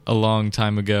a long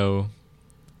time ago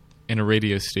in a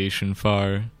radio station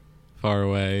far, far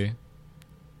away.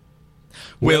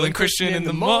 Will and Christian in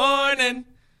the morning.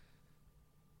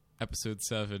 Episode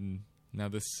 7. Now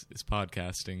this is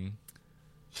podcasting.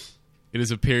 It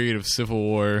is a period of civil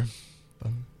war.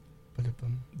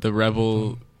 The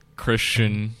rebel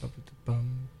Christian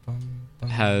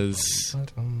has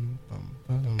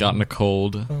gotten a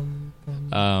cold.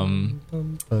 I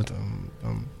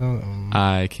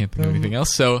can't think of anything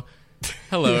else. So,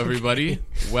 hello everybody.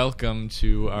 Welcome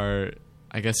to our,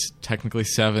 I guess, technically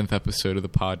 7th episode of the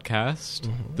podcast,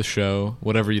 the show,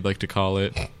 whatever you'd like to call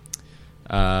it.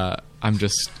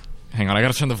 Hang on, I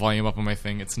gotta turn the volume up on my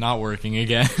thing. It's not working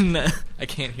again. I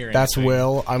can't hear anything. That's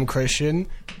Will. I'm Christian.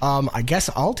 I guess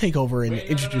I'll take over and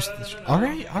introduce this. All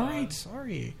right.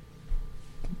 Sorry.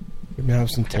 We're gonna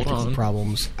have some technical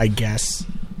problems, I guess.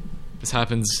 This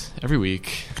happens every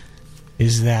week.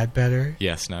 Is that better?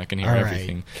 Yes, now I can hear all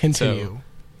everything. Right. Continue. So,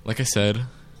 like I said,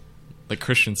 like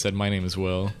Christian said, my name is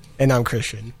Will. And I'm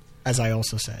Christian, as I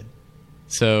also said.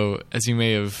 So, as you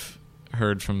may have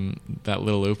heard from that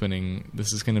little opening,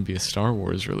 this is going to be a Star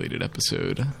Wars related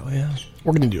episode. Oh yeah,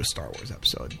 we're going to do a Star Wars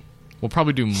episode. We'll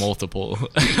probably do multiple,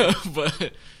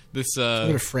 but this we're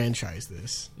going to franchise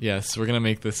this. Yes, we're going to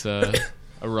make this a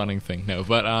running thing. No,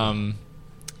 but I don't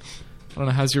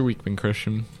know. How's your week been,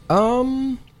 Christian?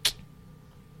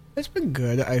 It's been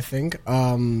good, I think.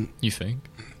 You think?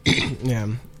 Yeah.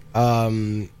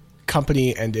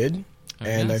 Company ended,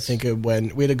 and yes. I think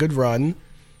we had a good run.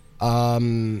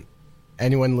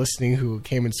 Anyone listening who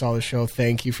came and saw the show,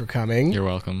 thank you for coming. You're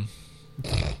welcome.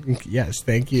 Yes,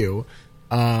 thank you.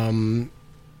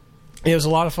 It was a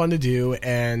lot of fun to do,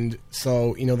 and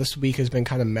so, this week has been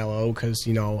kind of mellow because,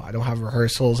 I don't have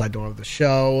rehearsals, I don't have the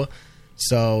show.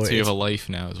 So you have a life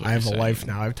now, is what I have saying. A life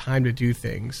now. I have time to do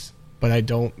things, but I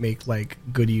don't make,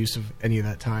 good use of any of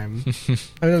that time.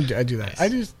 I do that. Nice. I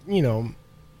just,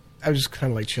 I was just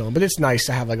kind of, chilling. But it's nice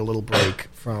to have, a little break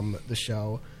from the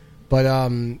show. But,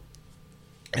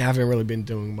 I haven't really been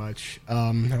doing much.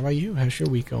 How about you? How's your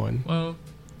week going? Well,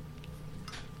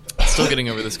 still getting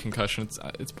over this concussion.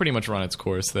 It's pretty much run its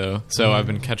course, though. So I've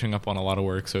been catching up on a lot of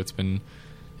work, so it's been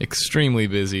extremely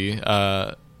busy.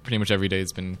 Pretty much every day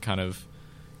it's been kind of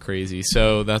crazy.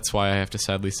 So that's why I have to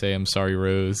sadly say I'm sorry,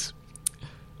 Rose.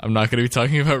 I'm not going to be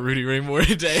talking about Rudy Ray Moore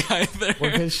today either.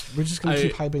 We're just going to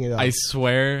keep hyping it up. I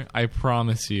swear, I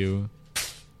promise you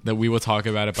that we will talk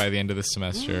about it by the end of this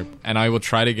semester, and I will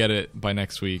try to get it by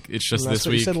next week. It's just That's this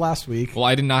what week. You said last week. Well,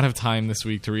 I did not have time this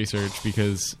week to research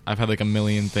because I've had a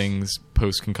million things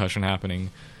post-concussion happening.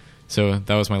 So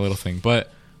that was my little thing.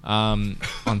 But on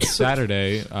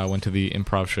Saturday, I went to the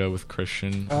improv show with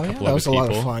Christian, a couple other people. That was a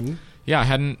lot of fun.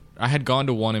 Yeah, I had gone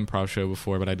to one improv show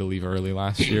before, but I had to leave early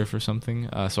last year for something,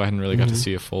 so I hadn't really got to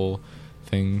see a full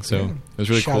thing. So it was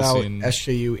really cool seeing. Shout out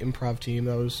SJU improv team.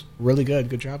 That was really good.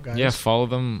 Good job, guys. Yeah, follow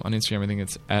them on Instagram. I think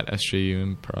it's at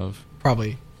SJU Improv.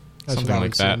 Probably. That's something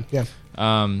like that. Yeah.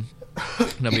 No,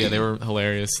 but yeah, they were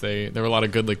hilarious. There were a lot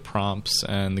of good prompts,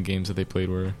 and the games that they played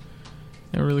were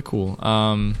really cool.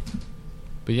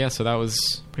 But yeah, so that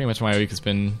was pretty much my week. Has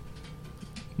been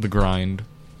the grind.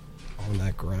 On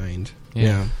that grind.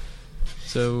 Yeah.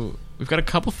 So we've got a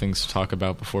couple things to talk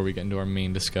about before we get into our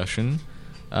main discussion.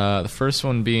 The first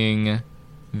one being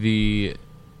the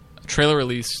trailer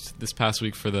released this past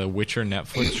week for the Witcher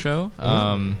Netflix show.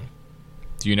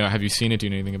 Do you know? Have you seen it? Do you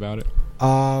know anything about it?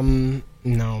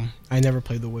 No, I never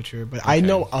played The Witcher, but okay. I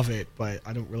know of it, but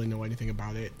I don't really know anything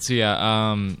about it. So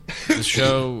yeah, the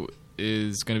show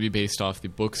is going to be based off the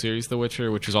book series The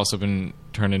Witcher, which has also been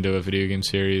turned into a video game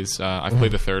series. I've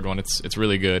played the third one. It's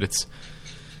really good. It's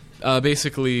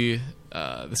basically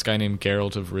this guy named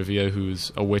Geralt of Rivia,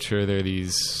 who's a Witcher. They're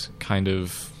these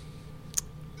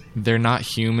they're not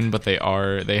human, but they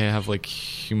are. They have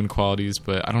human qualities,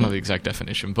 but I don't know the exact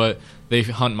definition. But they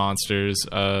hunt monsters.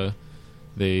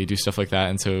 They do stuff like that,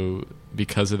 and so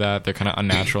because of that, they're kind of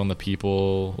unnatural, and the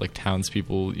people,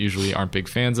 townspeople, usually aren't big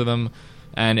fans of them.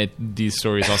 And these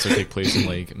stories also take place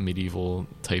in medieval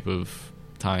type of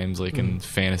times, in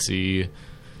fantasy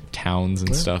towns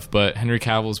and stuff. But Henry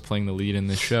Cavill is playing the lead in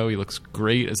this show. He looks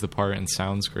great as the part and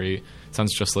sounds great.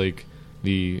 Sounds just like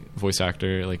the voice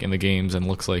actor in the games and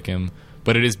looks like him.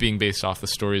 But it is being based off the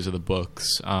stories of the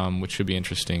books, which should be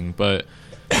interesting. But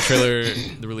the trailer,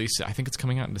 the release, I think it's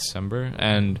coming out in December,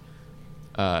 and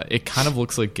it kind of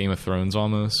looks like Game of Thrones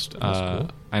almost.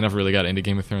 Cool. I never really got into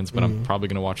Game of Thrones, but I'm probably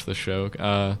going to watch the show.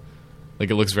 It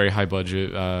looks very high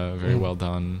budget, very well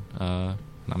done.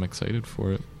 I'm excited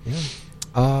for it. Yeah.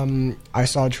 I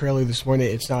saw a trailer this morning.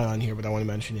 It's not on here, but I want to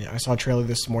mention it. I saw a trailer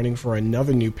this morning for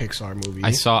another new Pixar movie.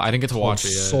 I didn't get to watch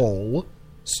it yet. Soul.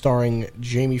 starring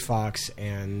Jamie Foxx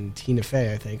and Tina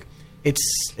Fey, I think.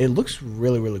 It looks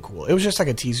really, really cool. It was just like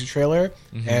a teaser trailer,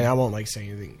 and I won't like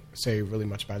say really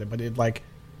much about it, but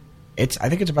I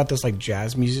think it's about this like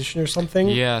jazz musician or something.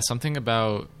 Yeah, something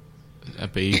about a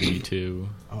baby too.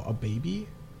 Oh, a baby?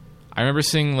 I remember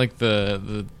seeing like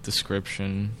the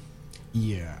description.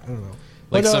 Yeah, I don't know.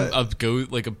 Like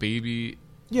but, like a baby.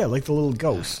 Yeah, like the little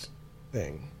ghost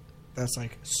thing. That's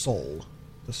like soul,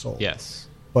 the soul. Yes.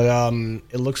 But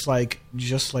it looks like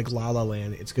just like La La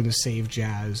Land, it's gonna save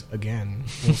jazz again.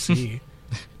 We'll see.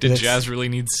 Did jazz really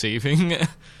need saving?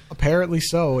 Apparently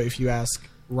so. If you ask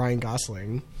Ryan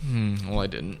Gosling. Well, I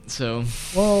didn't. So.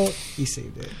 Well, he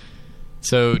saved it.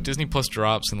 So Disney Plus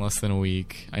drops in less than a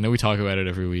week. I know we talk about it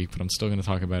every week, but I'm still going to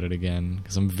talk about it again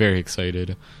because I'm very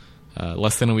excited.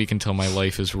 Less than a week until my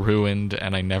life is ruined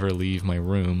and I never leave my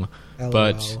room. LOL.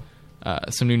 But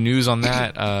some new news on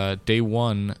that. Day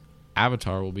one,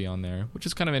 Avatar will be on there, which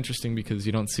is kind of interesting because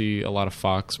you don't see a lot of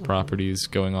Fox properties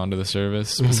going onto the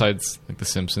service besides like The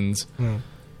Simpsons.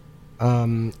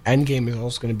 Endgame is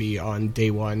also going to be on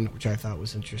day one, which I thought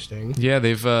was interesting. Yeah,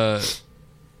 they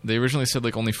originally said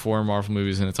like only 4 Marvel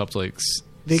movies, and it's up to like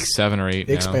 7 or 8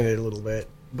 They now. expanded it a little bit,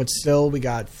 but still we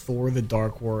got Thor: The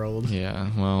Dark World. Yeah,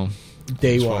 well,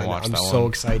 day one. I'm so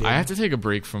excited. I have to take a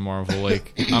break from Marvel.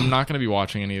 Like, I'm not going to be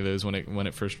watching any of those when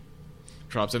it first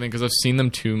drops. I think because I've seen them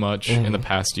too much in the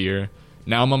past year.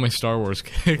 Now I'm on my Star Wars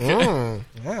kick. Yeah,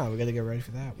 we got to get ready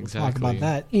for that. We'll talk Exactly. about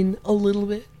that in a little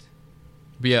bit.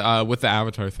 But yeah, with the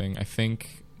Avatar thing, I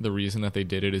think the reason that they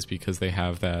did it is because they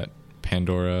have that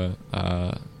Pandora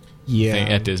thing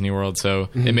at Disney World, so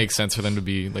it makes sense for them to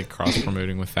be like cross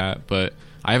promoting with that. But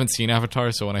I haven't seen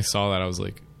Avatar, so when I saw that, I was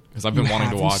like, because I've been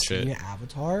wanting to watch it.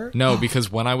 Avatar? No,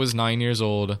 because when I was 9 years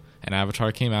old and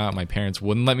Avatar came out, my parents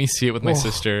wouldn't let me see it with my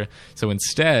sister. So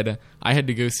instead, I had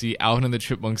to go see Alvin and the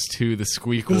Chipmunks 2, The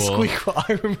Squeakquel. The Squeakquel,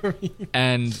 I remember.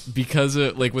 And because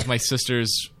of like with my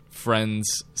sister's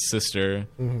friend's sister,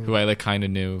 who I like kind of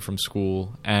knew from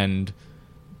school, and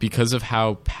because of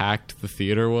how packed the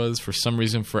theater was, for some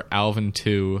reason for Alvin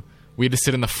 2, we had to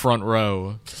sit in the front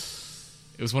row.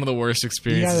 It was one of the worst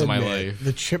experiences of my life.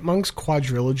 The Chipmunks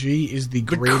quadrilogy is the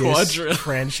greatest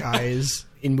franchise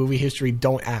in movie history.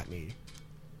 Don't at me.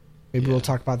 Maybe we'll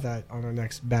talk about that on our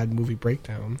next bad movie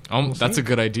breakdown. That's a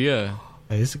good idea.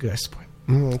 That is a good spoil.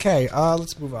 Okay,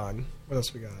 let's move on. What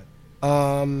else we got?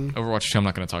 Overwatch 2, I'm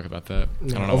not going to talk about that. I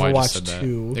don't know why I just said that.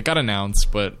 2. It got announced,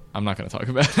 but I'm not going to talk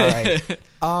about it.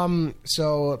 All right.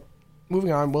 So,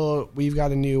 moving on, we've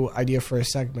got a new idea for a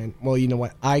segment. Well, you know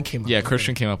what? I came up with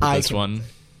Christian came up with this one.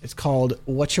 It's called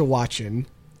What You Watching,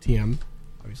 TM,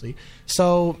 obviously.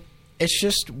 So, it's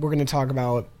just, we're going to talk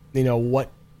about,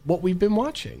 what we've been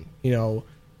watching.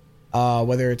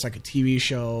 Whether it's like a TV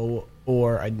show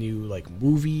or a new, like,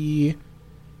 movie.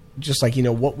 Just like,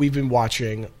 what we've been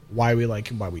watching, why we like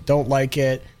it, why we don't like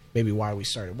it, maybe why we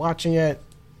started watching it.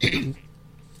 Do you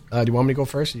want me to go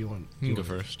first? Or you can go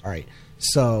first. All right.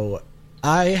 So,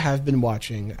 I have been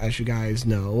watching, as you guys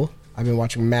know, I've been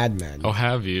watching Mad Men. Oh,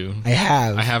 have you? I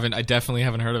have. I haven't. I definitely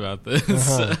haven't heard about this.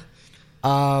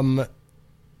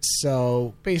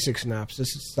 So, basic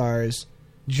synopsis. It stars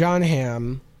John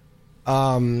Hamm.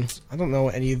 I don't know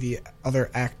any of the other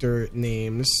actor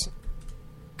names,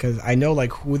 because I know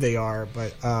like who they are,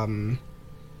 but do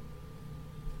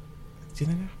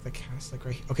they not have the cast like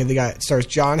right here? Okay, it stars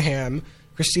John Hamm,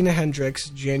 Christina Hendricks,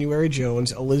 January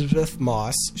Jones, Elizabeth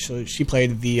Moss. She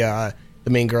played the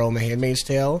main girl in The Handmaid's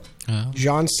Tale. Oh.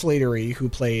 John Slattery, who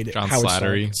played Howard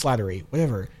Stark. Slattery,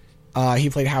 whatever.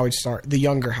 He played Howard Stark, the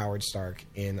younger Howard Stark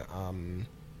in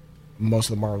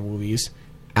most of the Marvel movies.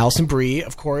 Alison Brie,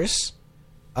 of course.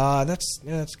 That's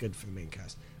good for the main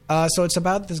cast. So it's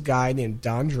about this guy named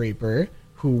Don Draper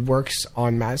who works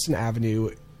on Madison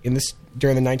Avenue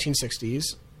during the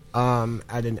 1960s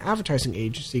at an advertising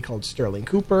agency called Sterling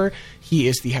Cooper. He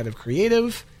is the head of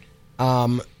creative.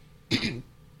 So,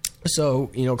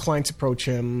 clients approach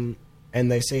him and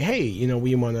they say, hey,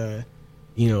 we want to,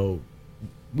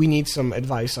 we need some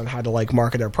advice on how to like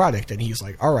market our product. And he's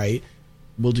like, all right,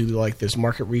 we'll do like this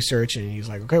market research. And he's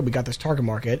like, okay, we got this target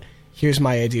market. Here's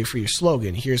my idea for your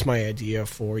slogan. Here's my idea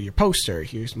for your poster.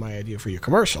 Here's my idea for your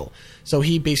commercial. So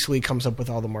he basically comes up with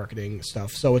all the marketing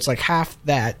stuff. So it's like half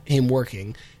that, him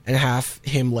working, and half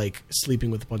him like sleeping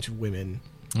with a bunch of women.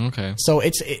 Okay. So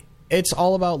it's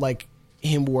all about like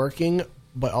him working,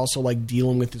 but also like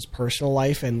dealing with his personal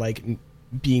life and like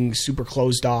being super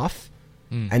closed off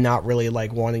and not really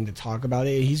like wanting to talk about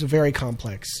it. He's a very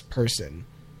complex person.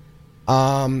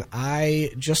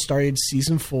 I just started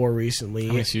season 4 recently.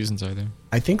 How many seasons are there?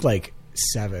 I think like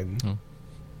 7.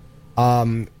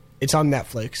 Oh. It's on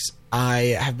Netflix,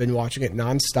 I have been watching it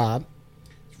nonstop.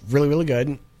 Really, really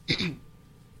good.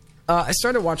 I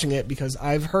started watching it because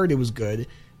I've heard it was good,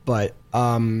 but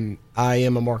I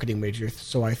am a marketing major,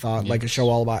 so I thought like a show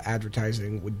all about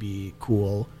advertising would be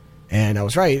cool, and I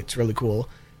was right. It's really cool.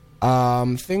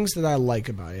 Things that I like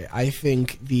about it. I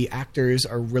think the actors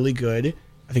are really good.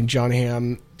 I think Jon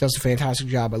Hamm does a fantastic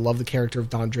job. I love the character of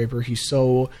Don Draper. He's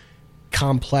so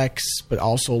complex, but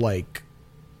also like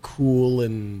cool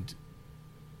and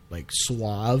like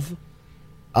suave.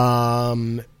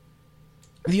 The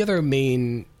other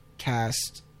main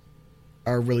cast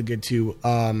are really good too.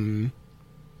 The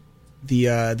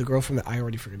girl from I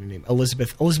already forget her name.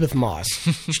 Elizabeth Moss.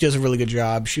 She does a really good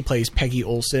job. She plays Peggy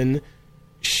Olson.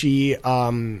 She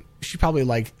probably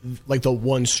like the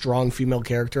one strong female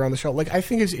character on the show. Like I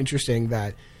think it's interesting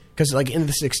that because like in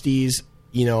the 60s,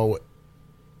 you know,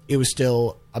 it was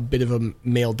still a bit of a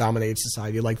male dominated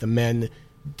society. Like the men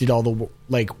did all the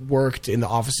like worked in the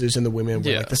offices, and the women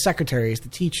were like the secretaries, the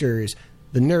teachers,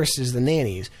 the nurses, the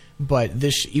nannies. But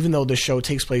this, even though the show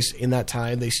takes place in that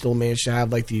time, they still managed to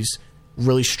have like these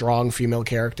really strong female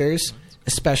characters.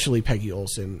 Especially Peggy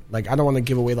Olson. Like I don't want to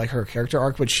give away like her character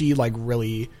arc, but she like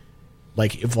really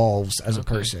like evolves as a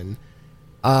person.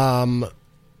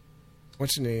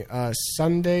 What's her name?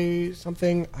 Sunday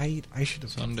something. I should have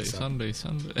Sunday.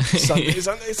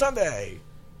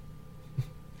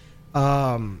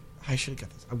 I should get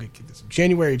this. I'm gonna get this.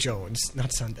 January Jones,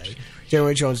 not Sunday.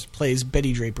 January Jones plays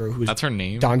Betty Draper, who's that's her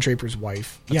name. Don Draper's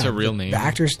wife. That's her real name. The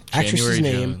actress's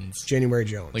name, January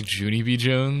Jones. Like Junie B.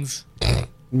 Jones.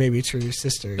 Maybe it's her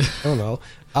sister. I don't know.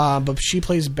 But she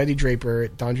plays Betty Draper,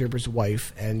 Don Draper's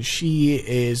wife, and she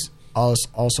is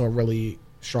also a really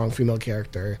strong female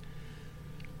character.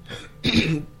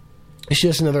 She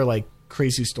has another like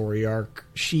crazy story arc.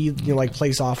 She like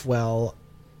plays off well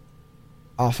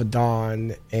off of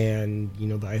Don, and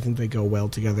I think they go well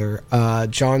together.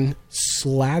 John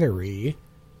Slattery,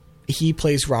 he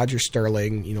plays Roger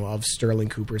Sterling, of Sterling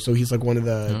Cooper, so he's like one of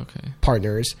the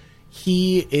partners.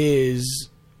 He is.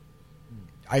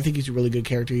 I think he's a really good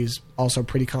character. He's also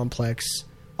pretty complex.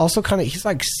 Also, he's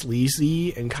like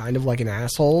sleazy and kind of like an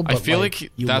asshole. But I feel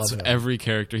like that's every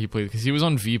character he played, because he was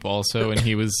on Veep also, and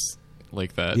he was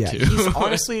like that too. He's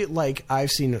honestly like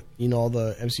I've seen all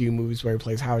the MCU movies where he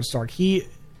plays Howard Stark.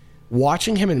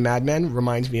 Watching him in Mad Men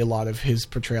reminds me a lot of his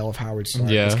portrayal of Howard Stark.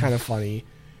 Yeah. It's kind of funny.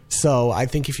 So I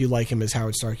think if you like him as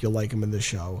Howard Stark, you'll like him in the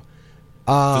show.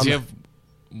 Does he have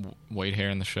white hair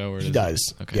in the show? Or he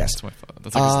does. Okay, yes. That's my thought.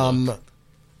 That's like his look.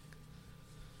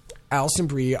 Alison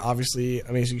Brie, obviously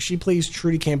amazing. She plays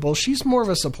Trudy Campbell. She's more of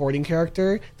a supporting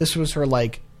character. This was her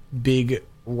like big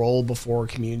role before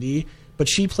Community, but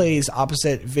she plays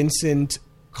opposite Vincent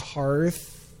Carthizer.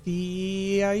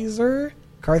 He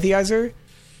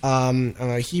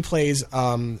plays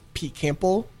Pete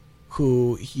Campbell,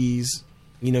 who he's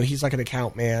like an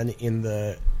account man in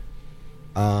the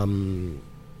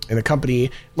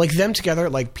company. Like them together,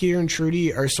 like Peter and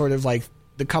Trudy are sort of like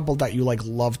the couple that you like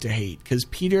love to hate, because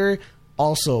Peter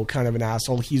also kind of an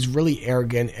asshole. He's really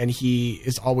arrogant, and he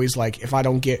is always like,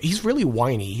 he's really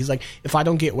whiny. He's like, if I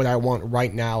don't get what I want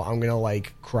right now, I'm gonna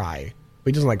like cry. But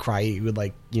he doesn't like cry. He would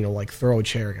like like throw a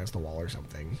chair against the wall or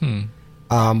something.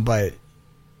 But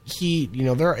he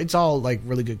it's all like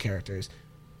really good characters.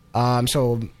 So I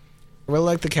really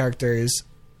like the characters.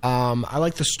 I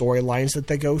like the storylines that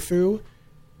they go through.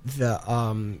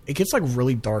 It gets like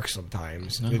really dark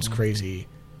sometimes. It's crazy.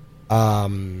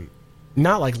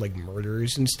 Not like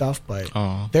murders and stuff, but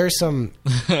there's some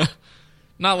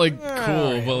not like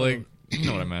cool, but like you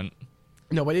know what I meant.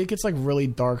 No, but it gets like really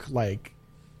dark, like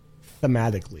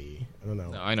thematically. I don't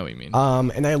know. No, I know what you mean.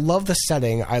 And I love the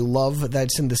setting. I love that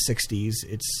it's in the 60s.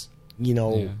 It's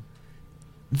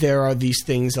there are these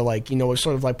things that like it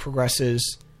sort of like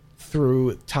progresses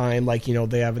through time. Like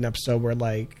they have an episode where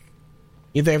like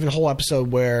they have a whole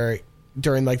episode where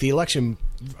during like the election,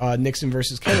 Nixon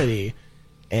versus Kennedy,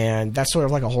 and that's sort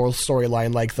of like a whole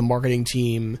storyline. Like the marketing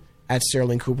team at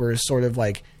Sterling Cooper is sort of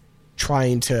like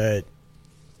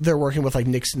they're working with like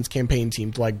Nixon's campaign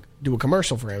team to like do a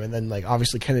commercial for him, and then like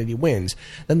obviously Kennedy wins.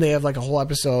 Then they have like a whole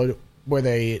episode where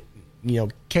they,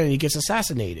 Kennedy gets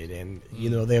assassinated, and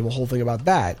they have a whole thing about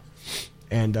that,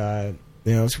 and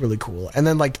it's really cool. And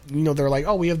then like they're like,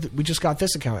 oh, we just got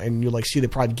this account, and you like see the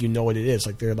product, what it is.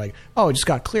 Like they're like, oh, I just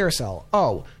got Clearasil.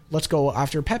 Oh, let's go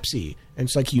after Pepsi. And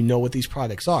it's like what these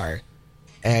products are,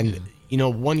 and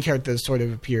one character that sort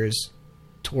of appears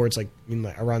towards like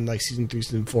around like season 3,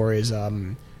 season 4 is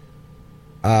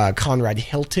Conrad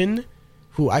Hilton,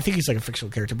 who I think he's like a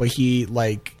fictional character, but he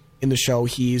like in the show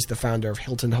he's the founder of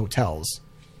Hilton Hotels.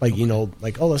 Like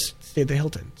like, oh, let's stay at the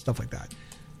Hilton, stuff like that.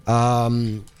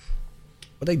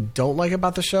 What I don't like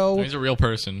about the show... He's a real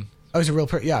person. Oh, he's a real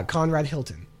person. Yeah, Conrad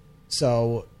Hilton.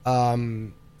 So,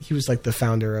 he was like the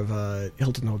founder of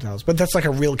Hilton Hotels. But that's like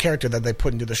a real character that they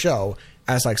put into the show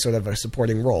as like sort of a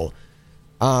supporting role.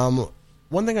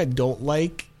 One thing I don't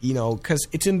like, you know, because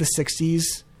it's in the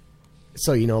 60s,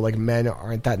 so, you know, like men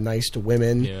aren't that nice to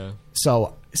women. Yeah.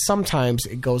 So sometimes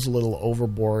it goes a little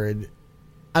overboard.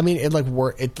 I mean, it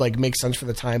like makes sense for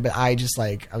the time, but I'm just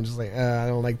like, I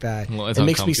don't like that. Well, it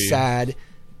makes me sad.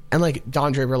 And like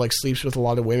Don Draper like sleeps with a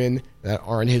lot of women that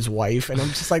aren't his wife, and I'm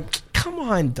just like, come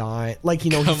on, Don. Like,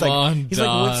 you know,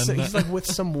 he's like with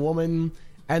some woman,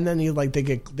 and then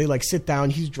they sit down.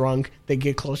 He's drunk. They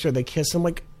get closer. They kiss him.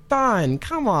 Like, Don,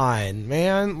 come on,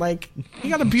 man. Like, you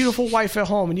got a beautiful wife at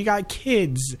home, and you got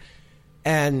kids.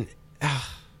 And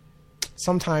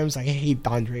sometimes I hate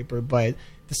Don Draper, but at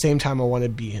the same time, I want to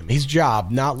be him. His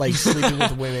job, not like sleeping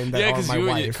with women that are my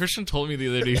wife. Christian told me the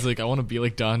other day, he's like, I want to be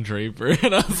like Don Draper,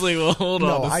 and I was like, well, hold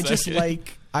on. No,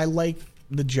 I like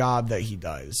the job that he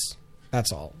does.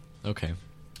 That's all. Okay.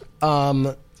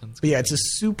 But yeah, it's a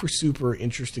super, super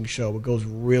interesting show. It goes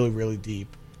really, really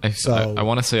deep. I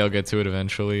want to say I'll get to it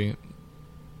eventually.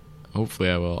 Hopefully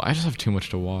I will. I just have too much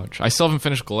to watch. I still haven't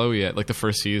finished Glow yet, like the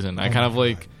first season. I kind of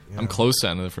like... Yeah. I'm close to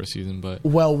the end of the first season, but...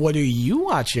 Well, what are you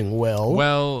watching, Will?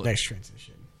 Well... Nice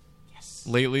transition. Yes.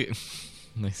 Lately...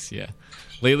 Nice, yeah.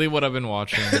 Lately, what I've been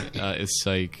watching is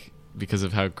Psych, because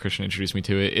of how Christian introduced me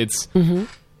to it.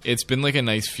 It's been like a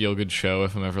nice feel-good show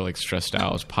if I'm ever like stressed out.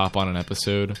 I'll just pop on an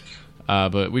episode.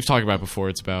 But we've talked about it before.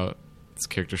 It's about this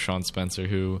character, Sean Spencer,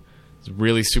 who is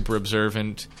really super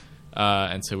observant,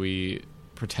 and so he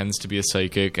pretends to be a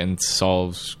psychic and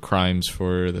solves crimes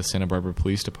for the Santa Barbara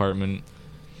Police Department.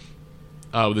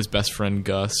 With his best friend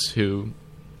Gus, who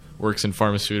works in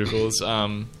pharmaceuticals,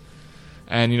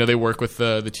 and you know they work with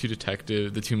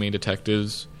the two main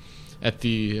detectives at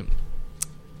the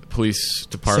police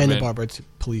department, Santa Barbara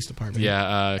Police Department.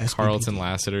 Yeah, Carlton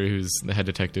Lassiter, who's the head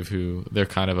detective. Who they're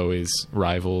kind of always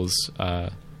rivals.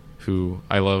 Who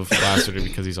I love Lassiter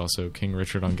because he's also King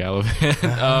Richard on Gallivant.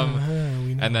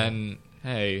 And then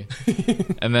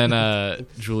and then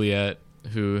Juliet,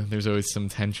 who there's always some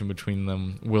tension between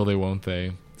them. Will they, won't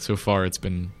they? So far it's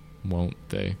been won't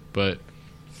they, but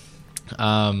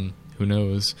who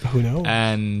knows? Who knows?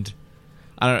 And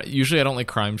I don't know, usually I don't like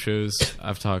crime shows.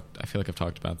 I feel like I've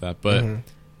talked about that, but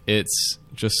it's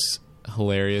just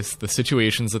hilarious the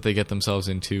situations that they get themselves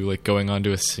into, like going on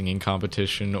to a singing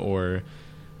competition or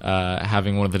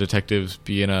having one of the detectives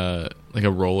be in a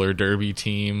roller derby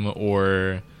team,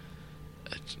 or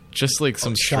just like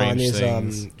some strange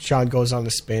things. Sean goes on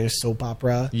the Spanish soap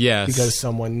opera. Yes. Because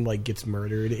someone like gets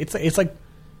murdered. It's like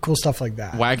cool stuff like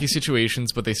that. Wacky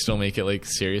situations, but they still make it like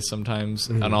serious sometimes.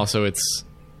 And also it's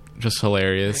just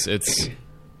hilarious.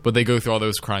 But they go through all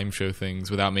those crime show things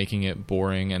without making it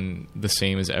boring and the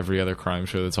same as every other crime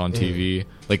show that's on TV.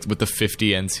 Like with the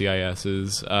 50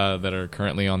 NCISs that are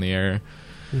currently on the air.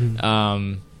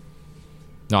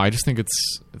 No, I just think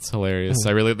it's hilarious.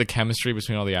 I really, the chemistry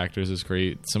between all the actors is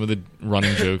great. Some of the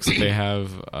running jokes that they have,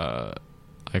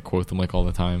 I quote them like all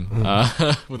the time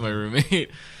with my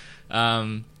roommate.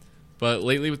 But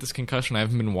lately with this concussion, I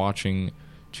haven't been watching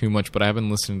too much, but I have been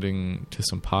listening to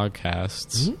some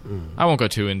podcasts. I won't go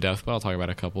too in depth, but I'll talk about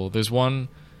a couple. There's one,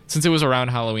 since it was around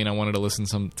Halloween, I wanted to listen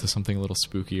to something a little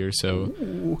spookier,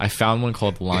 so I found one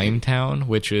called Limetown,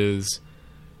 which is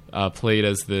played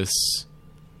as this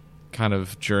kind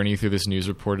of journey through this news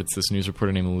report. It's this news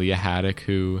reporter named Leah Haddock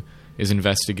who is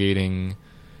investigating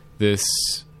this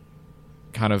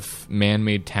kind of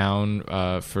man-made town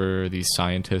for these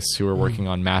scientists who are working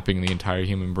on mapping the entire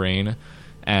human brain.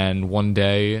 And one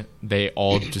day they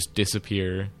all just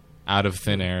disappear out of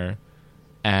thin air,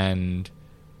 and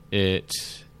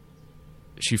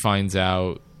she finds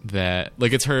out that,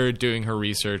 like, it's her doing her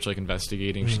research, like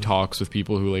investigating. She talks with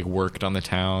people who like worked on the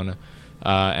town,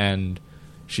 and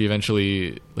she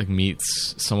eventually like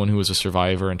meets someone who was a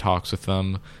survivor and talks with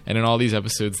them. And in all these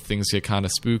episodes, things get kind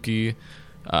of spooky.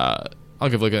 I'll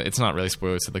give like it's not really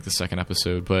spoilers to like the second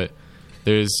episode, but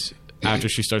there's, after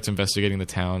she starts investigating the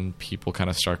town, people kind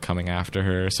of start coming after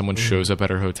her. Someone shows up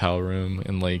at her hotel room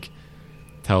and like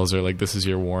tells her like, this is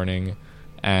your warning.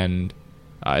 And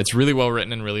it's really well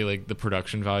written, and really like the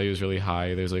production value is really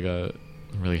high. There's like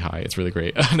it's really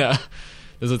great.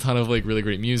 There's a ton of like really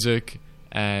great music,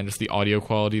 and just the audio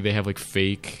quality. They have like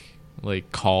fake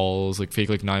like calls, like fake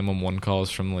like 911 calls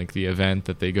from like the event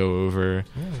that they go over.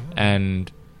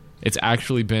 And it's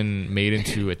actually been made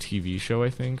into a TV show, I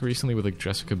think, recently with like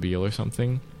Jessica Biel or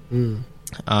something.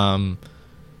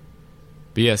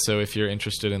 But yeah, so if you're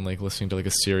interested in like listening to like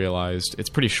a serialized, it's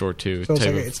pretty short too. So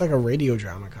it's like a radio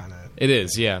drama kind of. It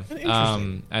is, yeah.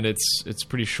 Interesting. And it's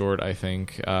pretty short, I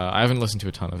think. I haven't listened to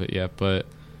a ton of it yet, but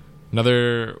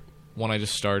another one I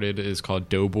just started is called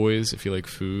Doughboys. If you like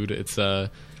food, it's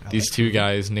these two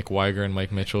guys, Nick Weiger and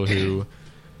Mike Mitchell, who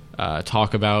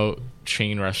talk about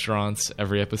chain restaurants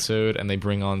every episode, and they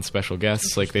bring on special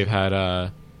guests. Like they've had I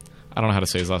don't know how to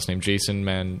say his last name, Jason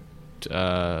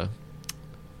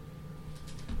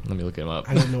let me look him up.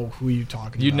 I don't know who you're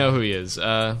talking about. You'd know who he is.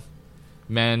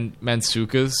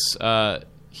 Mansoukas.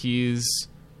 He's...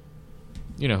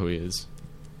 You know who he is.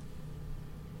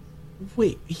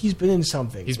 Wait, he's been in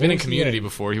something. He's been in Community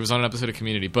before. He was on an episode of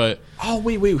Community, but... Oh,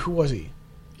 wait, who was he?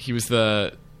 He was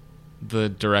the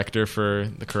director for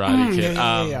The Karate Kid.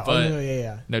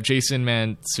 Yeah. No, Jason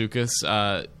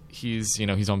Mansoukas,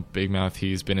 he's on Big Mouth.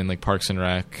 He's been in like Parks and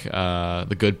Rec,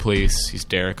 The Good Place. He's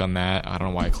Derek on that. I don't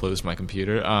know why I closed my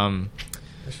computer. No,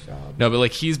 but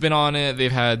like he's been on it.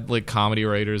 They've had like comedy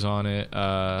writers on it.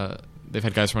 They've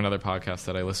had guys from another podcast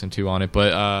that I listen to on it.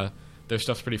 But their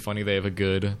stuff's pretty funny. They have a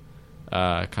good they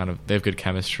have good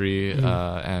chemistry,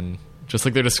 and just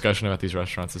like their discussion about these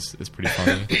restaurants is pretty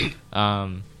funny.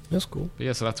 That's cool. But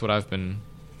yeah, so that's what I've been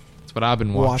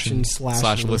watching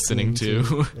slash listening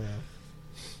to. Yeah.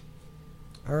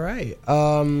 All right.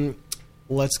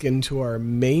 Let's get into our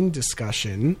main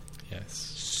discussion. Yes.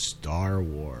 Star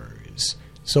Wars.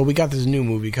 So we got this new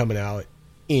movie coming out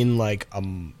in like a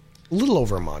little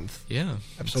over a month. Yeah.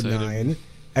 Episode 9.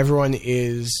 Everyone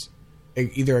is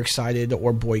either excited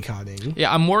or boycotting.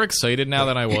 Yeah, I'm more excited now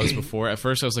than I was before. At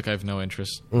first I was like, I have no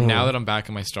interest. Now that I'm back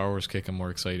in my Star Wars kick, I'm more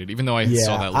excited. Even though I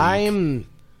saw that leak.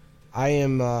 I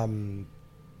am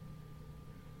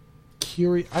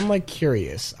curious. I'm like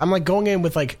curious. I'm like going in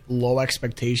with like low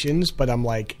expectations, but I'm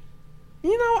like,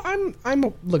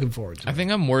 I'm looking forward to it. I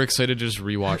think I'm more excited to just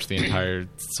rewatch the entire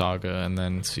saga and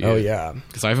then see. Oh yeah,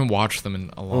 because I haven't watched them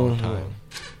in a long time.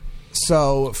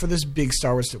 So for this big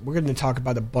Star Wars, we're going to talk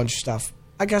about a bunch of stuff.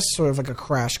 I guess sort of like a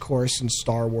crash course in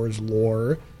Star Wars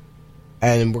lore,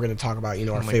 and we're going to talk about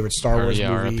our favorite Star Wars movies,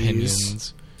 our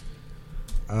opinions,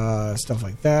 stuff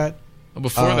like that.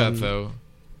 Before that, though,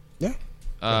 yeah.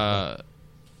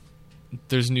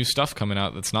 There's new stuff coming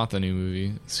out that's not the new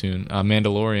movie soon.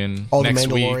 Mandalorian. Oh, next The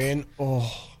Mandalorian. Week.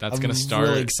 Oh, that's going to start.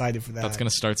 I'm really excited for that. That's going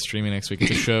to start streaming next week.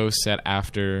 It's a show set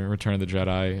after Return of the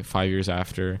Jedi, 5 years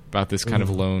after, about this kind of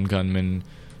lone gunman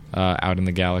out in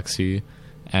the galaxy,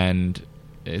 and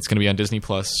it's going to be on Disney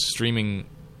Plus streaming.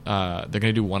 They're going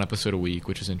to do one episode a week,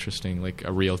 which is interesting, like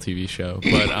a real TV show.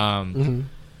 But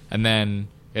and then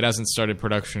it hasn't started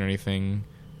production or anything.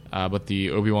 But the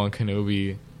Obi-Wan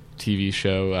Kenobi TV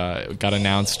show got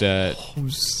announced at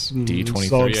D23,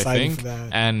 so excited I think. for that.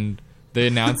 And the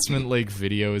announcement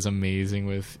video is amazing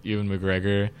with Ewan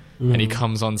McGregor, and he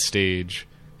comes on stage,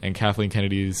 and Kathleen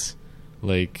Kennedy's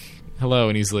like, "Hello,"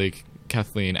 and he's like,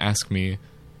 "Kathleen, ask me,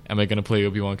 am I going to play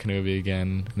Obi-Wan Kenobi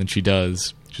again?" And then she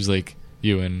does. She's like,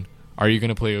 "Ewan, are you going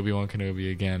to play Obi-Wan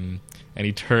Kenobi again?" And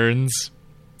he turns,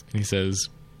 and he says,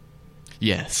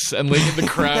 "Yes," and like the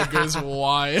crowd goes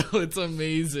wild. It's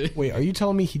amazing. Wait, are you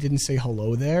telling me he didn't say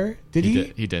hello there? Did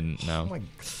he? He didn't. No. Oh my...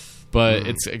 But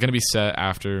it's going to be set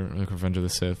after Revenge of the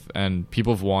Sith, and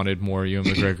people have wanted more Ewan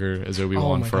McGregor as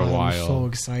Obi-Wan for a while. I'm so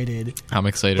excited. I'm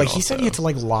excited. Like he said, he had to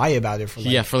lie about it for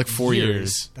for 4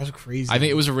 years. That's crazy. I think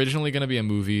it was originally going to be a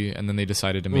movie, and then they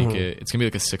decided to make it. It's going to be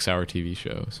like a 6-hour TV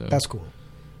show. So that's cool.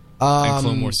 And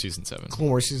Clone Wars season 7. Clone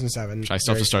Wars season 7. I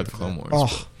still have to start the Clone Wars.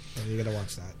 Oh, you gotta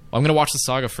watch that. Well, I'm gonna watch the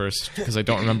saga first because I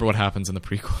don't remember what happens in the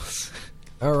prequels.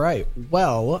 All right.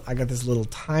 Well, I got this little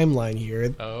timeline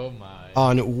here. Oh my!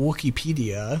 On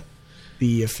Wikipedia,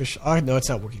 the official. Oh no, it's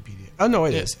not Wikipedia. Oh no,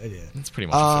 it is. It is. It's pretty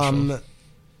much official.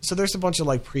 So there's a bunch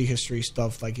of prehistory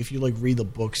stuff. Like if you read the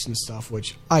books and stuff,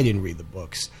 which I didn't read the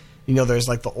books. There's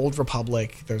the Old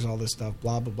Republic. There's all this stuff.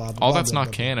 Blah blah blah. All that's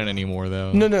not canon anymore,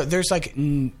 though. No. There's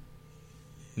new.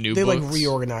 They books?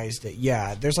 Reorganized it.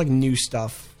 Yeah. There's new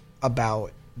stuff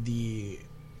about the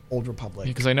Old Republic.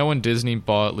 Because I know when Disney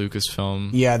bought Lucasfilm,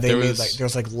 yeah, they made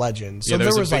there's legends. So there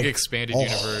was a big expanded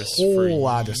universe for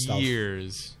lot of stuff.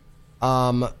 years.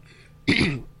 And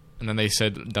then they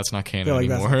said that's not canon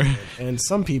anymore. And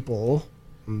some people,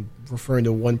 I'm referring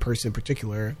to one person in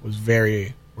particular, were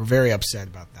very upset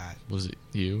about that. Was it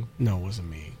you? No, it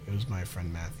wasn't me. It was my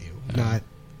friend Matthew. Not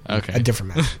okay. A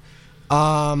different Matthew.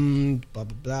 Blah blah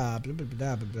blah blah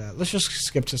blah blah blah. Let's just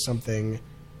skip to something.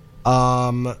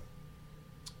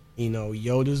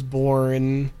 Yoda's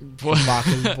born.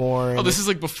 Chewbacca's born. Oh, this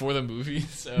is before the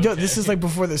movies. Okay. No, this is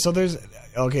before this. So there's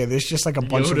there's just a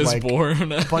bunch Yoda's of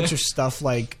born. a bunch of stuff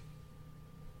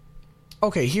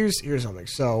Okay, here's something.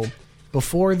 So,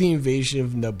 before the invasion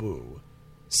of Naboo,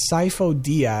 Sifo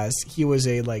Dyas, he was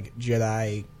a like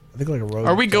Jedi. I think like a rogue.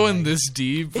 Are we Jedi. going this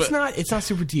deep? It's not. It's not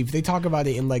super deep. They talk about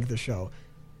it in like the show.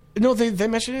 No, they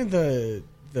mentioned it in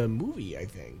the movie. I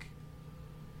think.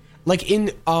 Like in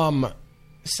Sifo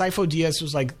Dyas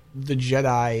was like the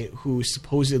Jedi who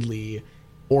supposedly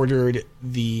ordered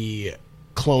the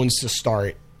clones to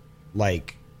start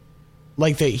like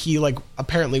he like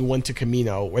apparently went to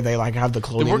Kamino where they like have the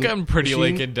cloning. We're getting pretty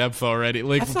machine. like in depth already.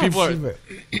 Like That's people not are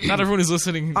not everyone who's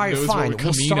listening All right, knows fine. what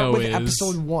We'll start Camino with is.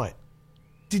 episode 1.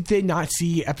 Did they not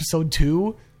see episode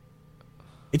 2?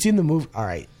 It's in the movie. All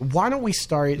right. Why don't we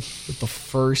start with the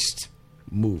first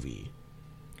movie?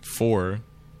 4.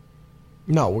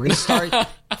 No, we're going to start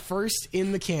first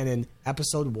in the canon,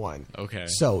 episode 1. Okay.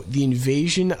 So, the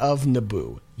invasion of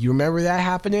Naboo. You remember that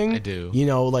happening? I do. You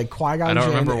know, like Qui-Gon I don't Jinn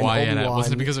remember and why. Obi-Wan. And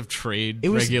wasn't it because of trade It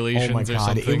was, regulations oh my or God,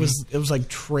 something? It was like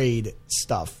trade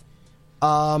stuff.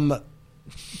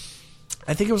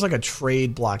 I think it was like a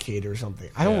trade blockade or something.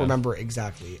 I don't remember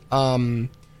exactly. It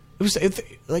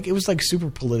was like super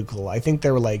political. I think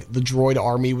they were like the droid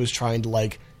army was trying to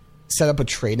like set up a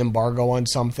trade embargo on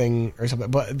something or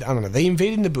something. But I don't know. They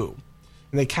invaded Naboo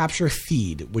and they capture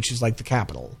Theed, which is like the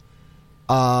capital.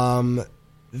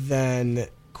 Then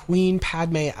Queen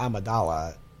Padme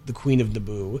Amidala, the Queen of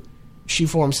Naboo, she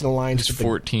forms an alliance It's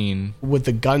 14. with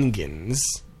the Gungans.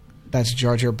 That's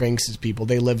Jar Jar Binks' people.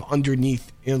 They live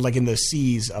underneath, in the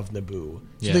seas of Naboo.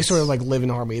 So they Yes. sort of like live in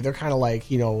harmony. They're kind of like,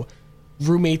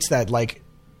 roommates that like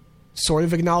sort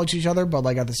of acknowledge each other, but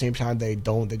like at the same time they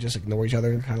don't. They just ignore each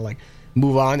other and kind of like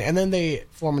move on. And then they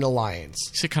form an alliance.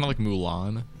 You said kind of like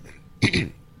Mulan.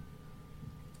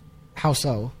 How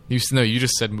so? You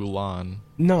just said Mulan.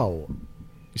 No.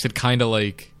 You said kind of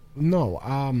like. No.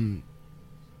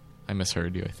 I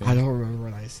misheard you, I think. I don't remember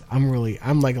what I said.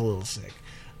 I'm like a little sick.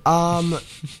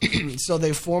 So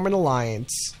they form an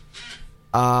alliance.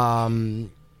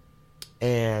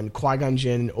 And Qui-Gon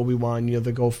Jinn and Obi-Wan,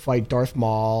 they go fight Darth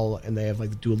Maul, and they have like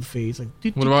the duel of fates. Like,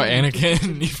 What about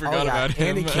Anakin? You forgot about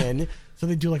him. Anakin. So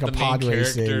they do like a The pod main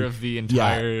racing. character of the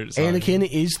entire saga. Anakin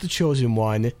is the chosen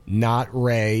one, not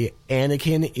Rey.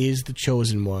 Anakin is the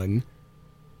chosen one.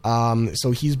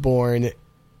 So he's born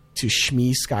to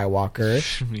Shmi Skywalker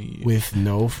Shmi. with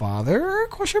no father?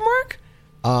 Question mark.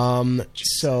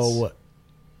 So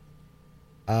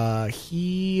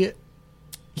he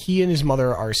and his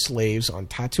mother are slaves on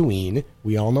Tatooine.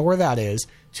 We all know where that is.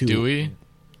 Do we?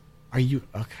 Are you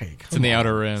okay? It's in the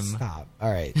Outer Rim. Stop.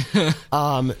 All right.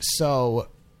 So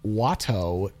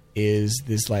Watto is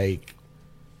this like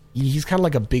he's kind of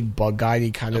like a big bug guy. And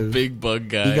he kind of Big bug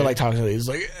guy. he can like talk to him. He's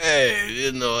like, hey,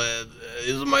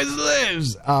 these are my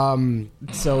slaves.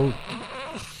 So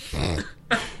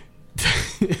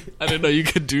I didn't know you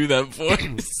could do that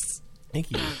voice. thank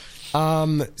you.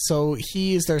 So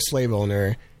he is their slave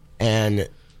owner, and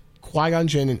Qui-Gon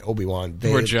Jinn and Obi-Wan,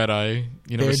 We're Jedi.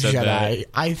 You never they're said Jedi. that.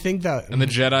 I think that. And the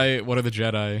Jedi, what are the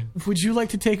Jedi? Would you like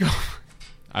to take over?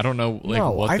 I don't know. Like,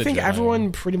 No, what I the think Jedi everyone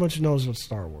are. pretty much knows what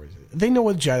Star Wars is. They know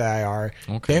what Jedi are.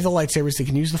 Okay. They have the lightsabers. They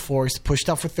can use the Force to push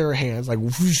stuff with their hands, like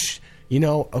whoosh.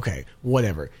 Okay,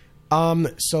 whatever.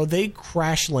 So they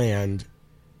crash land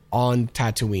on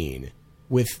Tatooine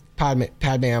with Padme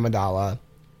Amidala,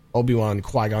 Obi-Wan,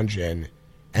 Qui-Gon Jinn,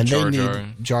 and Jar they Jar. need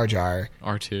Jar Jar,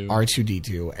 R2.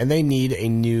 R2D2, and they need a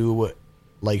new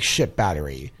like ship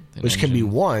battery, An which can be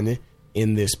engine. won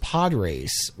in this pod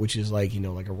race, which is like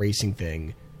like a racing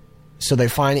thing. So they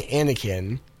find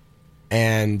Anakin,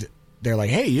 and they're like,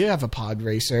 "Hey, you have a pod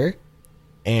racer,"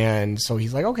 and so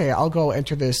he's like, "Okay, I'll go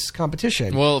enter this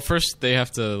competition." Well, first they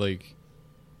have to, like...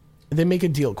 They make a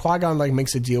deal. Qui-Gon like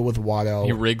makes a deal with Watto.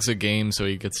 He rigs a game so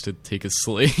he gets to take his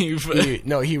slave. He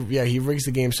rigs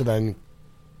the game so then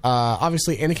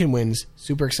obviously Anakin wins.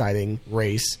 Super exciting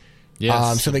race.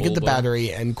 Yes, so they get the Bulba.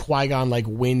 battery, and Qui-Gon like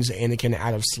wins Anakin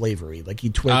out of slavery. Like he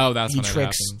Oh, that's when it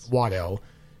tricks happens. Watto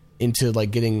into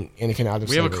like getting Anakin out of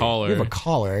We have slavery. a caller. We have a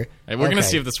caller. All right, we're going to Okay.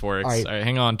 see if this works. All right. All right,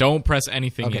 hang on. Don't press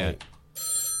anything Okay. yet.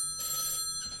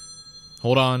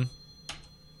 Hold on.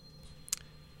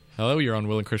 Hello, you're on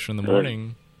Will and Christian in the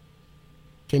morning.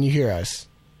 Can you hear us?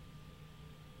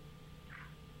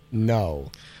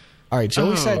 No. All right.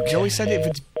 Joey said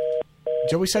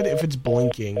if it's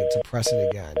blinking to press it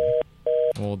again.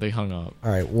 Well, they hung up.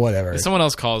 All right. Whatever. If someone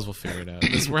else calls, we'll figure it out.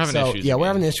 We're having issues. Yeah, we're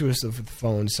again. having issues with the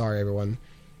phone. Sorry, everyone.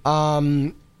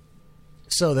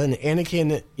 So then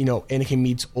Anakin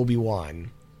meets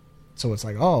Obi-Wan. So it's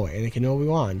like, oh, Anakin and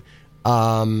Obi-Wan.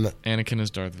 Anakin is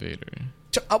Darth Vader.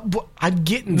 I'm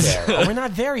getting there. We're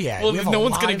not there yet. Well, We have a no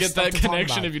one's lot going of to get stuff that to talk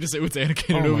connection about. if you just say it's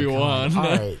Anakin and Oh my Obi-Wan. God.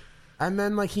 All right. And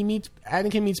then like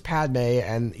Anakin meets Padme,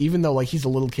 and even though like he's a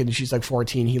little kid and she's like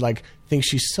 14, he like thinks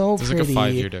she's so There's pretty.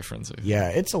 like a 5-year difference. Yeah,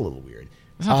 it's a little weird.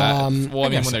 It's not that. Well, I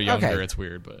mean, guess when they're younger, okay. it's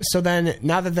weird. But So then,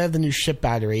 now that they have the new ship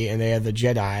battery and they have the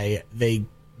Jedi, they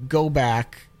go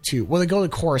back to they go to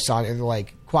Coruscant, and they're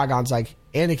like, Qui-Gon's like,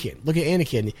 Anakin, look at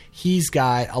Anakin. He's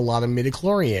got a lot of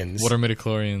midichlorians. what are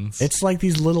midichlorians? It's like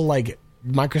these little like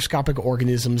microscopic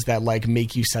organisms that like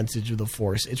make you sensitive to the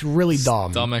Force. It's really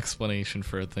dumb. Dumb explanation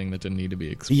for a thing that didn't need to be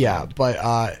explained. Yeah, but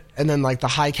and then like the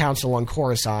High Council on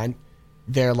Coruscant,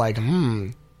 they're like,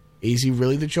 is he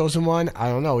really the chosen one? I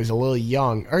don't know. He's a little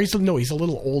young, or he's a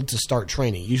little old to start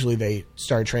training. Usually they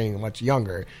start training much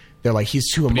younger. They're like,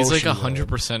 he's too emotional. He's like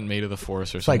 100% made of the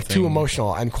Force or It's something. like too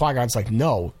emotional. And Qui-Gon's like,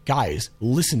 no, guys,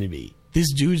 listen to me.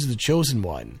 This dude's the chosen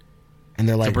one. And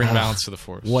they're like, to bring balance to the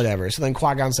Force. whatever. So then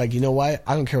Qui-Gon's like, you know what?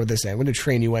 I don't care what they say. I'm going to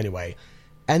train you anyway.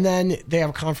 And then they have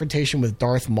a confrontation with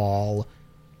Darth Maul,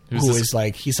 he's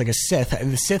like a Sith.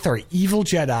 And the Sith are evil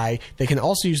Jedi. They can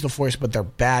also use the Force, but they're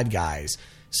bad guys.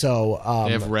 So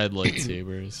They have red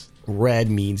lightsabers. red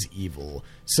means evil.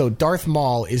 So Darth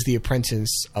Maul is the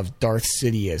apprentice of Darth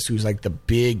Sidious, who's like the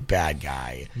big bad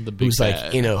guy. The big who's bad.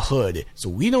 like in a hood. So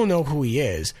we don't know who he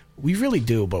is. We really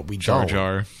do, but we Jar don't.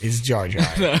 Jar. It's Jar Jar.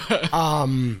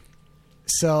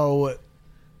 So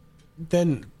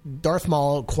then Darth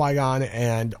Maul, Qui-Gon,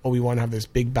 and Obi-Wan have this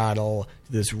big battle.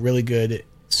 This really good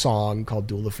song called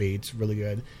Duel of Fates. Really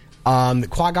good.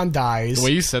 Qui-Gon dies. The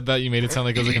way you said that, you made it sound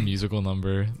like it was like a musical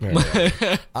number.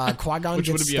 Qui-Gon Which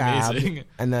gets would be stabbed, amazing.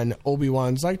 and then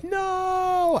Obi-Wan's like,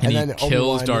 no! And he then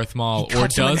kills Obi-Wan, Darth Maul. he Or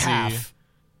cuts him in does he? half.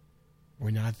 We're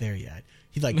not there yet.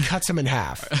 He like cuts him in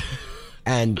half.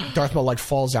 And Darth Maul like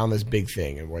falls down this big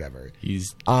thing and whatever.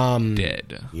 He's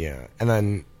dead. Yeah. And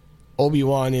then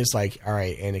Obi-Wan is like, all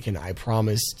right, Anakin, I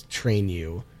promise to train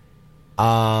you.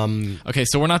 Okay,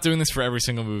 so we're not doing this for every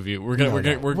single movie. We're gonna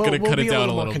cut it down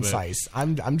a little bit. concise.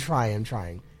 I'm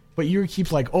trying. But you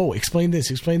keep like, oh, explain this,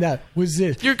 explain that. What's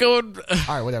this? You're going.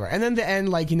 All right, whatever. And then the end,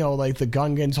 like, you know, like the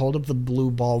Gungans hold up the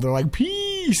blue ball. They're like,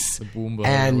 peace. The Boomba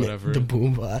and or whatever. The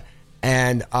Boomba.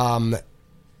 And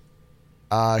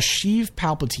Sheev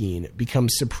Palpatine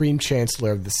becomes Supreme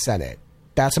Chancellor of the Senate.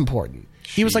 That's important.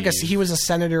 He was a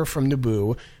senator from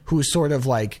Naboo who sort of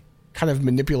like kind of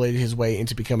manipulated his way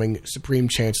into becoming Supreme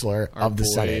Chancellor of the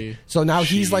Senate. So now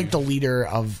he's Sheev. like the leader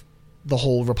of the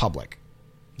whole Republic.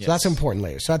 So that's important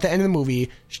later. So at the end of the movie,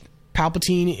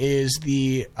 Palpatine is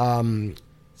the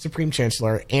Supreme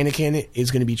Chancellor. Anakin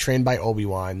is going to be trained by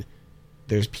Obi-Wan.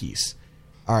 There's peace.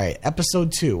 All right,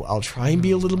 episode 2. I'll try and be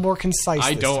a little more concise.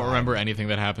 I this don't time. remember anything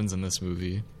that happens in this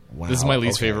movie. Wow, This is my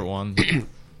least okay. favorite one.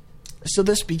 So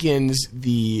this begins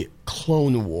the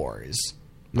Clone Wars.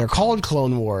 And they're called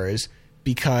Clone Wars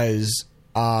because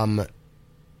the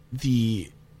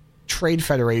Trade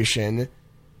Federation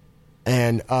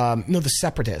and the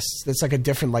Separatists. That's like a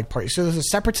different like party. So there's the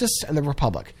Separatists and the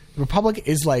Republic. The Republic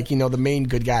is like, you know, the main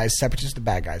good guys. Separatists the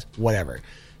bad guys. Whatever.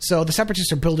 So the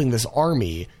Separatists are building this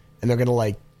army, and they're gonna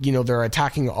like, you know, they're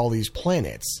attacking all these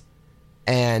planets.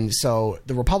 And so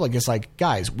the Republic is like,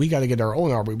 guys, we got to get our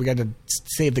own army. We got to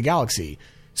save the galaxy.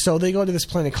 So they go to this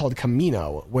planet called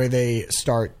Kamino, where they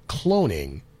start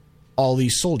cloning all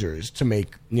these soldiers to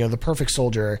make, you know, the perfect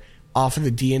soldier off of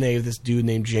the DNA of this dude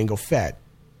named Jango Fett.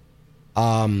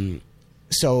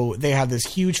 So they have this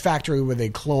huge factory where they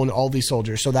clone all these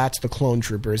soldiers. So that's the Clone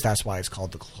Troopers. That's why it's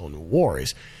called the Clone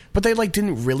Wars. But they like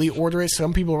didn't really order it.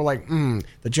 Some people were like, the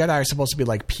Jedi are supposed to be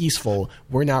like peaceful.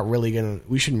 We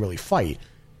shouldn't really fight.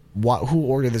 Who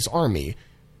ordered this army?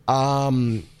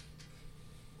 What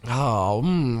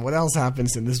else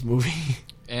happens in this movie?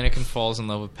 Anakin falls in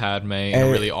love with Padme in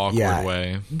a really awkward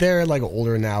way. They're like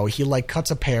older now. He like cuts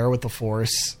a pear with the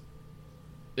Force.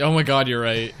 Oh my god, you're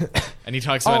right. And he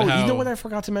talks about how... you know what I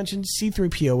forgot to mention?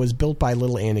 C-3PO was built by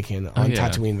little Anakin on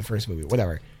Tatooine in the first movie.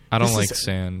 Whatever. I don't like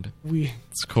sand.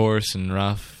 It's coarse and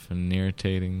rough and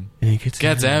irritating. And it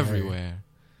gets everywhere.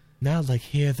 Not like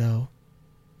here, though.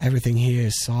 Everything here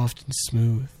is soft and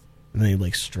smooth. And then he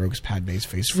like strokes Padme's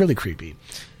face. Really creepy.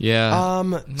 Yeah.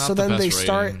 So then they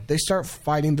start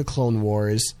fighting the Clone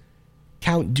Wars.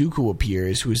 Count Dooku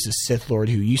appears, who is the Sith Lord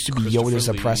who used to be Yoda's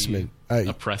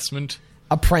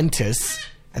apprentice.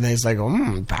 And then he's like,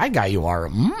 bad guy you are.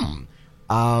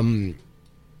 And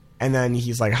then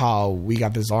he's like, we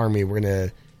got this army. We're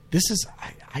gonna.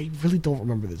 I really don't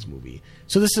remember this movie.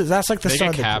 So that's like the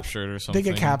start. They get captured or something. They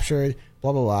get captured.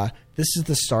 Blah blah blah. This is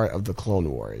the start of the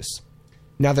Clone Wars.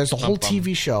 Now there's a whole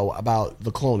TV show about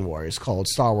the Clone Wars called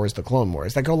Star Wars: The Clone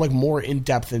Wars that go like more in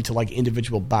depth into like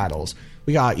individual battles.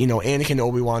 We got, you know, Anakin and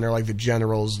Obi-Wan are like the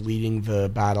generals leading the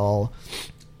battle.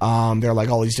 There are like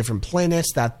all these different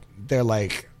planets that they're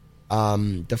like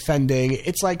defending.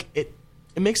 It's like it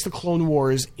makes the Clone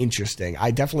Wars interesting.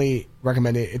 I definitely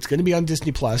recommend it. It's going to be on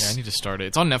Disney Plus. Yeah, I need to start it.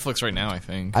 It's on Netflix right now, I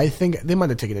think. I think they might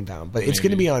have taken it down, but it's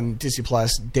going to be on Disney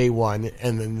Plus day one,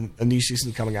 and then a new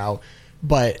season coming out.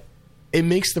 But it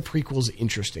makes the prequels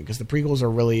interesting because the prequels are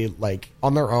really like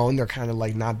on their own. They're kind of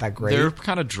like not that great. They're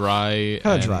kind of dry.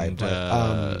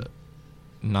 But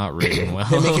not written well.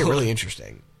 They make it really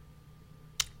interesting.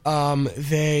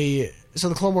 So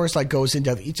the Clone Wars like goes in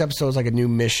depth. Each episode is like a new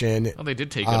mission. Oh, they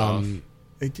did take it off.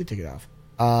 They did take it off.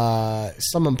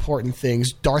 Some important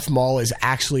things. Darth Maul is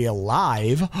actually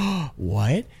alive.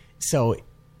 What? So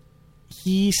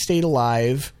he stayed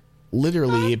alive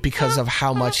literally because of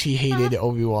how much he hated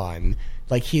Obi-Wan.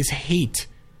 Like his hate.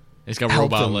 He's got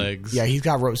robot legs. Yeah, he's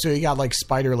got so he got like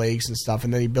spider legs and stuff,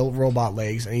 and then he built robot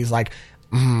legs, and he's like,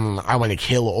 I want to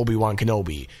kill Obi-Wan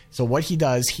Kenobi. So what he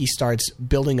does, he starts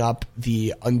building up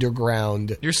the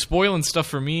underground. You're spoiling stuff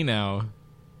for me now.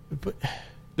 But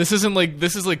this is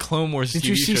like Clone Wars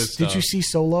TV show stuff. Did you see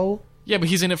Solo? Yeah, but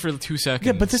he's in it for 2 seconds.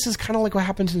 Yeah, but this is kind of like what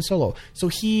happens in Solo. So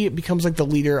he becomes like the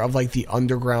leader of like the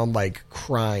underground like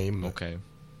crime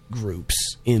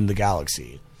groups in the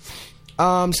galaxy.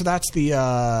 So that's the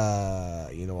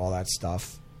all that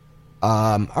stuff.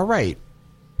 All right.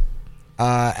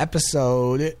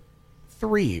 Episode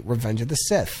 3, Revenge of the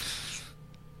Sith.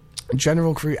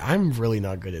 General Crew. I'm really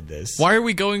not good at this. Why are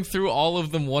we going through all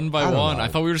of them one by one? I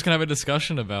thought we were just going to have a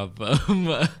discussion about them.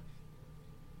 Why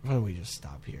don't we just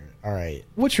stop here? All right.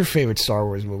 What's your favorite Star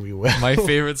Wars movie, Will? My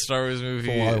favorite Star Wars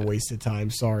movie. A lot of wasted time.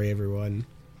 Sorry, everyone.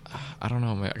 I don't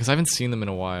know, because I haven't seen them in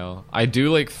a while. I do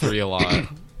like 3 a lot. All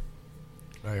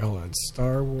right, hold on.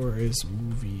 Star Wars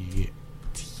movie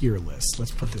tier list.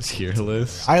 Let's put this tier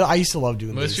list. I used to love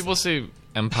doing this. Most people say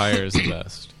Empire is the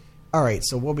best. All right,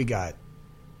 so what we got?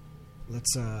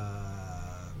 Let's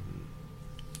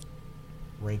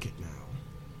rank it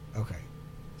now. Okay.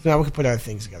 So now we can put our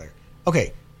things together.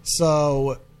 Okay,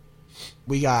 so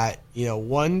we got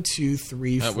 1, 2,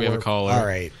 3, 4. We have a caller. All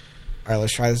right,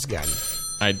 let's try this again.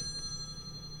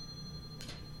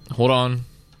 Hold on.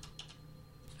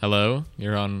 Hello,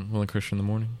 you're on Will and Christian in the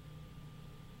Morning.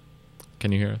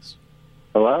 Can you hear us?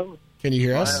 Hello? Can you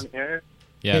hear us? I'm here.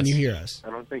 Yes. Can you hear us? I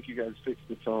don't think you guys fixed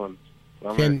the phone. So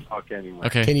I'm going to talk anyway.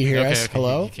 Okay. Can you hear us? Okay.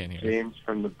 Hello? You can't hear James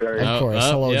from the very Of course.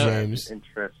 Hello, James.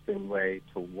 interesting way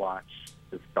to watch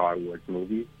the Star Wars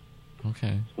movie.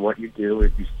 Okay. So what you do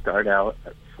is you start out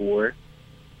at 4,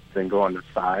 then go on to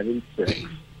 5 and 6,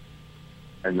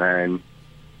 and then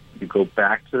you go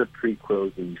back to the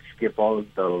prequels and you skip all of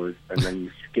those, and then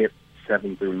you skip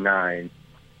 7 through 9.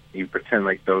 You pretend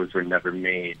like those were never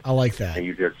made. I like that. And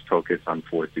you just focus on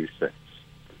 4 through 6.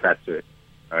 That's it.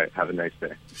 All right. Have a nice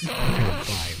day. Okay,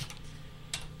 bye.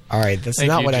 All right. That's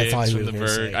not what I thought he was going to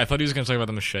say. I thought he was going to talk about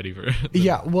the machete version.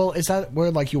 Yeah. Well, is that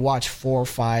where like you watch 4 or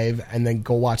 5 and then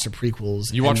go watch the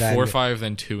prequels? You watch 4, 5,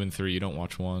 then 2 and 3. You don't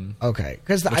watch 1. Okay.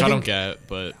 Which I don't get,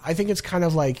 but I think it's kind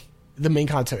of like the main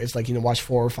concept is like watch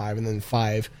 4 or 5 and then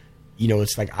 5.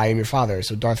 It's like I am your father.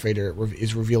 So Darth Vader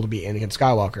is revealed to be Anakin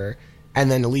Skywalker. And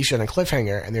then Alicia and a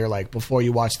cliffhanger, and they're like, before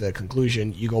you watch the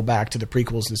conclusion, you go back to the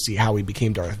prequels and see how he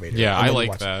became Darth Vader. Yeah, I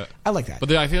like that. I like that.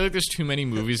 But I feel like there's too many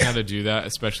movies now to do that,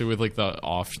 especially with like the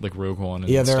Rogue One.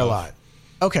 And there are stuff. a lot.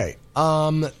 Okay,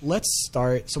 let's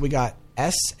start. So we got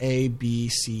S, A, B,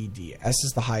 C, D. S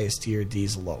is the highest tier. D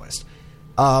is the lowest.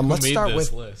 Let's start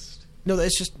with list. No,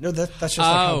 that's just like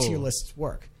how tier lists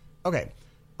work. Okay.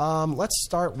 Let's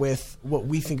start with what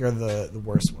we think are the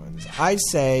worst ones. I'd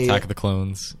say Attack of the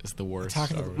Clones is the worst. I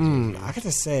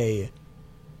gotta say,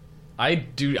 I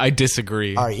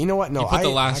disagree. All right, you know what? No, you put The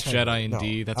Last Jedi in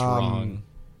D. That's wrong.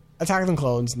 Attack of the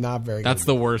Clones, not very good. That's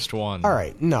the worst one. All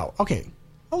right, no, okay,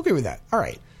 I'll agree with that. All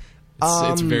right,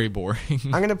 it's very boring.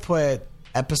 I'm gonna put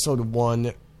Episode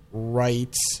 1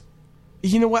 right.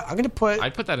 You know what?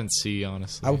 I'd put that in C,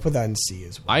 honestly. I would put that in C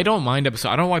as well. I don't mind episode.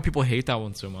 I don't know why people hate that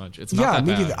one so much. It's not that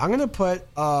me bad. neither. I'm gonna put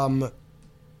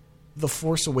The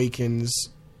Force Awakens,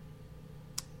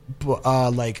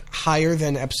 like higher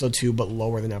than Episode 2, but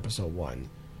lower than Episode 1,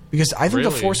 because I think The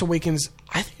Force Awakens.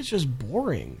 I think it's just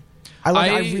boring.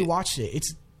 I rewatched it.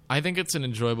 I think it's an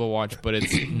enjoyable watch, but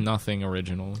it's nothing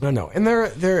original. No, and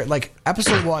they're like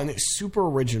Episode 1 is super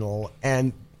original,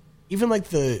 and even like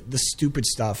the stupid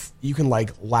stuff you can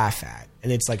like laugh at,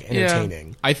 and it's like entertaining.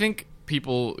 Yeah, I think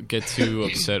people get too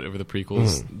upset over the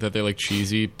prequels that they're like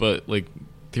cheesy, but like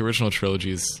the original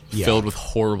trilogy is filled with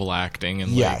horrible acting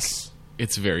and like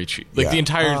it's very cheesy. Like the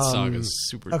entire saga is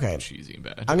super cheesy and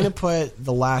bad. I'm gonna put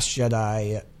The Last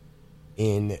Jedi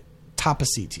in top of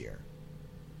C tier.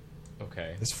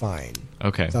 Okay, it's fine.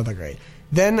 Okay, it's not that great.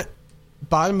 Then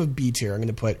bottom of B tier, I'm going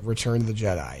to put Return of the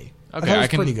Jedi. I thought Okay, it was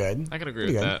pretty good. I can agree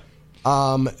Pretty with good.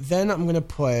 that. Then I'm going to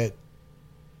put...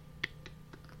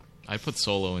 I put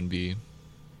Solo in B.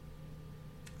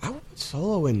 I would put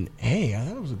Solo in A. I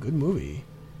thought it was a good movie.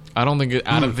 I don't think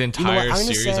out of the You know what? entire I'm gonna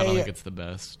series, I don't say- think it's the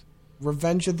best.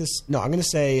 Revenge of the... No, I'm going to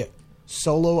say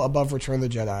Solo above Return of the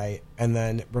Jedi, and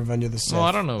then Revenge of the Sith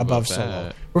I don't know above about Solo.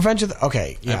 that. Revenge of the...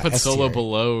 Okay, yeah, I'd put S Solo tier.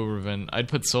 below Revenge. I'd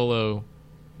put Solo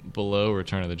below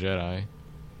Return of the Jedi.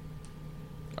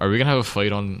 Are we gonna have a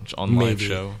fight on live Maybe.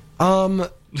 show? I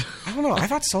don't know. I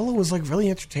thought Solo was like really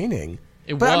entertaining.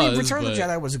 It but I mean, was, Return of the but-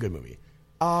 Jedi was a good movie.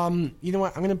 You know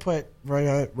what? I'm gonna put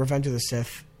Revenge of the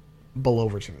Sith below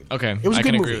Return of the Jedi. Okay, It was a I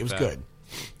good can movie. agree It was with good.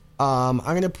 I'm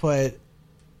gonna put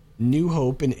New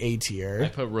Hope in A tier. I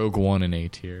put Rogue One in A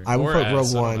tier. I would Or put S, Rogue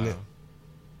I don't One. know.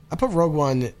 I put Rogue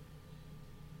One.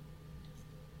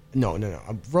 No.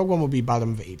 Rogue One will be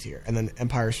bottom of A tier, and then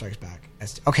Empire Strikes Back.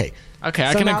 S tier. Okay. Okay,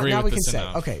 I So can now, agree now with we this can say,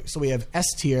 enough. okay, so we have S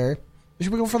tier.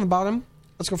 Should we go from the bottom?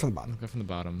 Let's go from the bottom. Go from the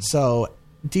bottom. So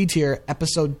D tier,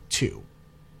 episode 2.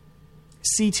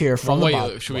 C tier from the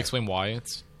bottom. Should we explain why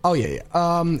it's? Oh yeah.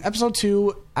 Episode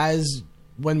 2, as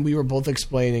when we were both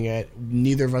explaining it,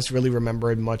 neither of us really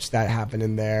remembered much that happened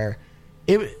in there.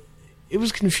 It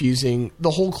was confusing. The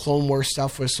whole Clone Wars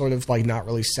stuff was sort of like not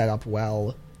really set up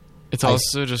well. It's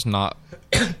also just not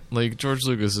like George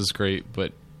Lucas is great,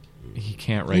 but he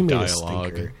can't He write made a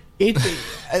dialogue. stinker.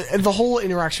 The whole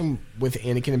interaction with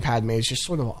Anakin and Padme is just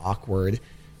sort of awkward.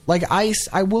 Like I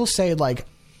will say, like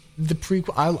the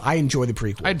prequel, I enjoy the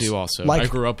prequels. I do also. Like I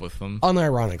grew up with them.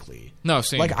 unironically. No,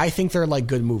 same. Like I think they're like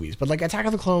good movies, but like Attack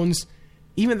of the Clones,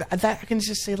 even that I can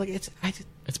just say like it's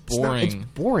boring. It's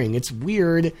boring. It's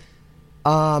weird.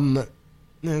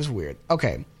 It's weird.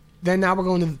 Okay, then now we're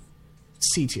going to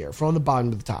C tier from the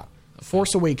bottom to the top.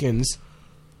 Force Awakens.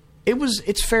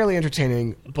 It's fairly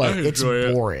entertaining, but I it's enjoy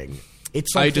it. boring.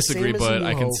 It's like I the disagree, same as A but New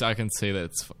I can Hope. I can say that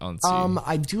it's on C.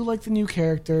 I do like the new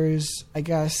characters. I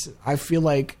guess I feel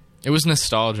like it was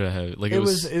nostalgia heavy. Like it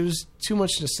was too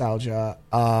much nostalgia.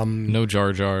 no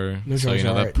Jar Jar. No so Jar you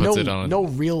know Jar. that puts it on. no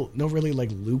really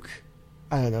like Luke.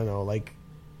 I don't know, like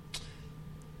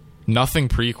Nothing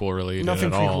prequel related. nothing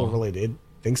at all. prequel related.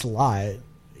 Thanks a lot.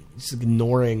 Just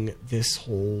ignoring this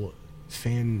whole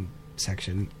fan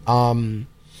section. I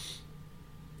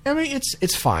mean,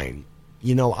 it's fine.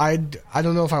 You know, I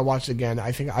don't know if I watched it again.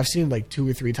 I think I've seen it like 2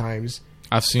 or 3 times.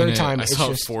 I've seen Third it. time, I it's saw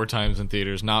just- it 4 times in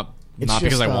theaters. Not It's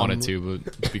because just, I wanted to,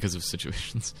 but because of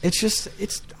situations. I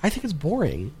think it's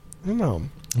boring. I don't know.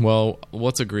 Well,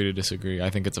 let's agree to disagree. I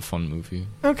think it's a fun movie.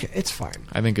 Okay, it's fine.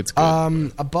 I think it's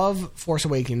good. Above Force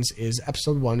Awakens is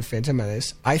Episode 1, Phantom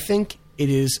Menace. I think it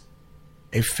is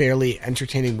a fairly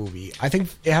entertaining movie. I think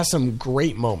it has some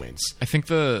great moments. I think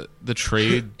the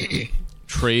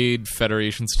trade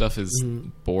federation stuff is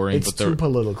boring, It's but too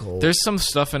political. there's some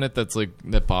stuff in it that's like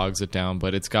that bogs it down.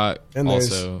 But it's got And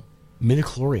there's also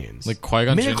midichlorians. like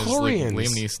Qui-Gon Jinn is like Midichlorians.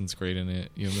 Liam Neeson's great in it.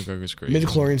 Ewan McGregor's great.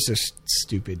 Midichlorians are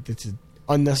stupid. It's an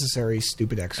unnecessary,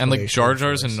 stupid And explanation. like Jar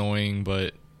Jar's for this. annoying,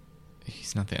 but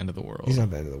he's not the end of the world. He's not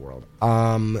the end of the world.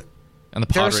 And the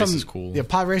There are pod race some, is cool. Yeah,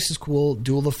 pod race is cool.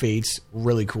 Duel of the Fates,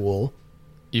 really cool.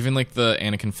 Even like the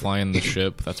Anakin flying the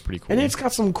ship, that's pretty cool. And it's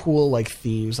got some cool like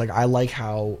themes. Like I like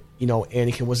how, you know,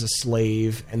 Anakin was a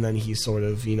slave and then he sort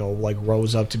of, you know, like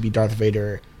rose up to be Darth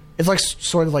Vader. It's like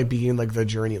sort of like beginning like the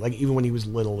journey. Like even when he was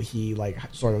little, he like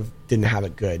sort of didn't have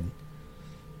it good.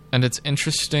 And it's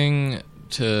interesting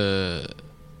to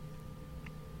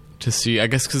see, I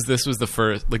guess, because this is the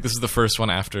first one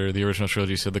after the original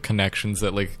trilogy, so the connections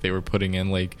that like they were putting in,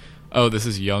 like, oh, this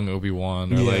is young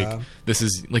Obi-Wan, or Yeah. like this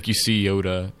is like you see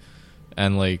Yoda,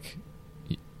 and like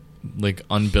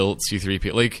unbuilt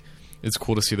C-3PO. Like it's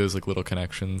cool to see those like little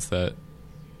connections that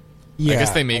Yeah, I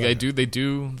guess they make. They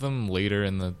do them later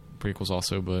in the prequels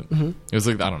also, but it was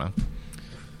like I don't know.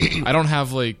 I don't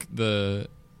have like the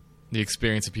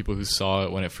experience of people who saw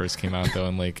it when it first came out though,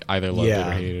 and like either loved it Yeah.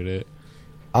 or hated it.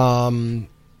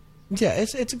 Yeah,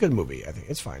 it's a good movie. I think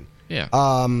it's fine. Yeah.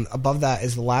 Above that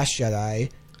is The Last Jedi.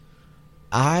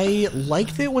 I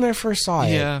liked it when I first saw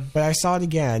it, Yeah. but I saw it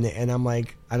again, and I'm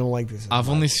like, I don't like this. as I've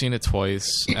much. only seen it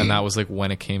twice, and that was like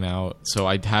when it came out, so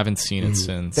I haven't seen it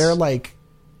since. There are like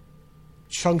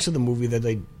chunks of the movie that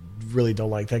I really don't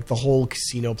like the whole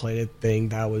Casino Planet thing.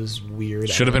 That was weird.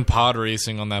 Should have been pod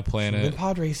racing on that Been planet.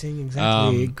 pod racing,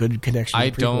 exactly. Good connection. I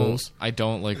to prequels.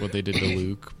 don't like what they did to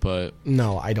Luke, but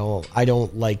No, I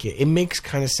don't like it. It makes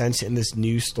kind of sense in this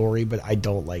new story, but I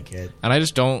don't like it. and I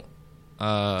just don't.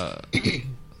 I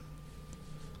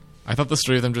thought the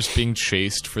story of them just being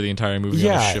chased for the entire movie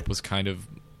on Yeah. a ship was kind of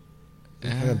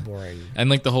kind of boring. And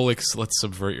like the whole like let's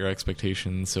subvert your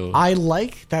expectations. So I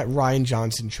like that Ryan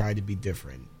Johnson tried to be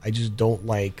different. I just don't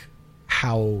like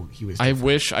how he was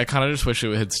different. I kind of just wish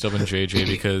it had still been JJ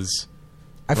because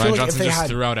I feel Ryan like Johnson just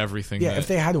threw out everything. Yeah, if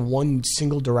they had one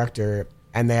single director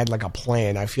and they had like a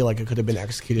plan, I feel like it could have been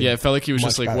executed. Yeah, it felt like he was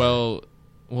just like, better. well,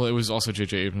 it was also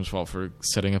J.J. Abrams' fault for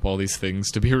setting up all these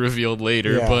things to be revealed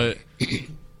later, Yeah. but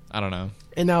I don't know.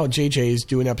 And now JJ is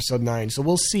doing episode 9, so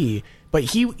we'll see. But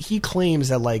he claims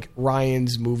that like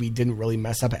Ryan's movie didn't really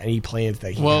mess up any plans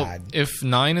that he had. If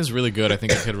 9 is really good, I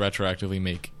think it could retroactively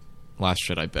make Last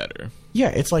Jedi better. Yeah,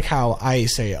 it's like how I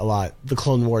say a lot, the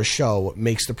Clone Wars show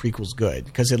makes the prequels good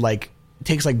because it like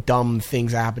takes like dumb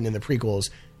things that happen in the prequels,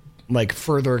 like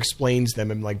further explains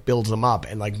them and like builds them up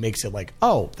and like makes it like,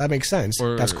 oh, that makes sense.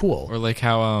 That's cool. Or like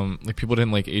how like people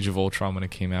didn't like Age of Ultron when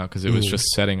it came out because it was just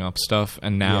setting up stuff,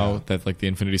 and now that like the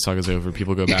Infinity Saga's over,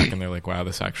 people go back and they're like, wow,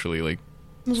 this actually like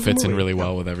fits in really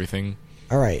well with everything.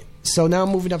 All right, so now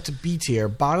moving up to B tier,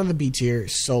 bottom of the B tier,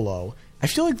 Solo. I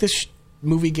feel like this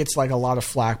movie gets like a lot of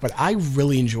flack, but I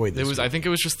really enjoyed this. I think it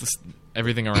was just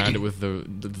everything around it with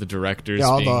the directors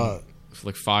Yeah, being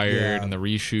like fired Yeah. and the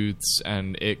reshoots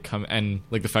and and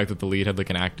like the fact that the lead had like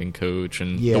an acting coach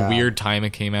and the Yeah. weird time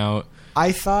it came out.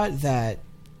 I thought that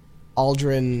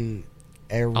Alden.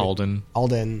 Alden.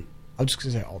 I'm just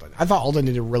gonna say Alden. I thought Alden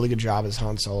did a really good job as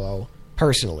Han Solo.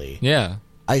 Personally, Yeah.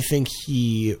 I think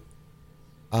he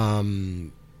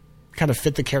kind of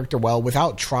fit the character well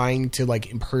without trying to like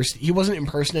he wasn't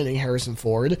impersonating Harrison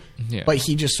Ford, Yeah. but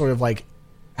he just sort of like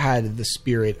had the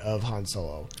spirit of Han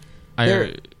Solo.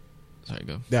 Sorry,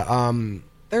 go.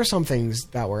 There are some things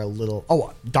that were a little.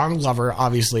 Oh, Donald Glover,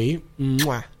 obviously,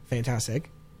 mwah, fantastic.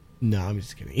 No, I'm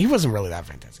just kidding. He wasn't really that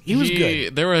fantastic. He was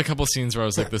good. There were a couple scenes where I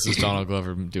was like, "This is Donald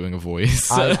Glover doing a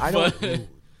voice." I don't.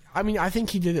 I mean, I think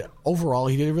he did overall.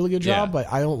 He did a really good job, Yeah.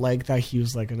 but I don't like that he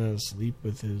was like gonna sleep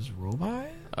with his robot.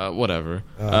 Whatever.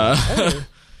 Anyway.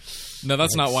 No,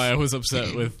 that's not why I was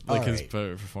upset with like his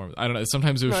Alright. performance. I don't know.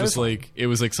 Sometimes it was No, just it's fine. like it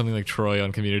was like something like Troy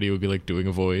on Community would be like doing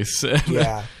a voice.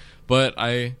 Yeah. But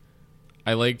I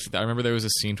liked. I remember there was a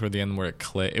scene toward the end where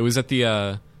it was at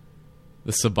the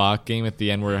Sabacc game at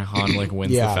the end where Han like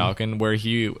wins Yeah. the Falcon. Where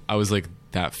I was like,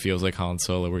 that feels like Han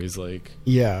Solo. Where he's like,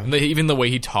 Yeah. and even the way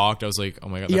he talked, I was like, oh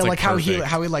my god, that's Yeah, like like how he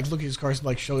perfect. like look at his cars and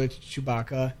like show it to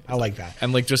Chewbacca. I like that.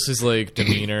 And like just his like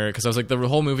demeanor, because I was like the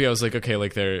whole movie I was like, okay,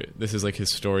 like this is like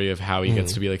his story of how he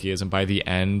gets to be like he is, and by the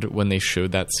end when they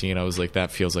showed that scene, I was like,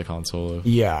 that feels like Han Solo.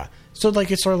 Yeah. So like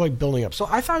it's sort of like building up. So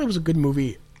I thought it was a good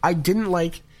movie. I didn't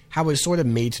like how it was sort of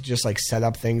made to just like set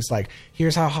up things like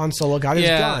here's how Han Solo got his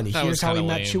Yeah, gun. that Here's was how he kinda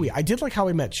met lame. Chewie. I did like how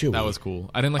he met Chewie. That was cool.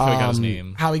 I didn't like how he got his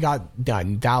name. How he got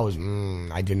done. That was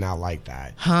I did not like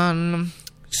that. Han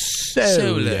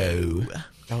Solo.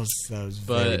 That was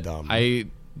very But dumb.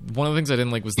 one of the things I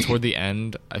didn't like was toward the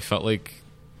end. I felt like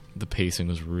the pacing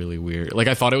was really weird. Like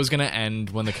I thought it was gonna end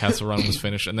when the Kessel Run was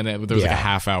finished, and then there was like Yeah. a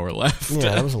half hour left.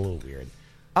 Yeah, that was a little weird.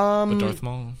 But Darth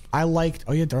Maul, I liked.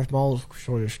 Oh yeah, Darth Maul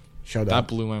sort of showed that up.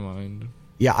 blew my mind.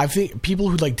 Yeah, I think people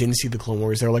who like didn't see the Clone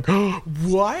Wars, they were like, oh,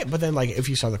 "What?" But then, like, if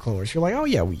you saw the Clone Wars, you're like, "Oh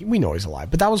yeah, we know he's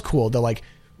alive." But that was cool. That like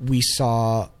we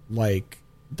saw like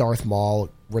Darth Maul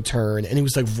return, and he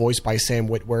was like voiced by Sam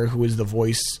Witwer, who was the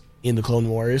voice in the Clone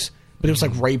Wars. But it was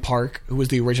like Ray Park, who was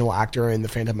the original actor in the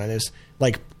Phantom Menace,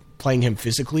 like playing him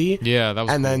physically. Yeah, that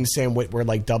was. And cool. then Sam Witwer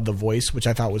like dubbed the voice, which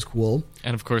I thought was cool.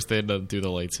 And of course they had to do the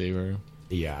lightsaber.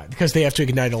 Yeah, because they have to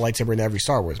ignite a lightsaber in every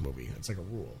Star Wars movie. It's like a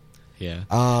rule. Yeah,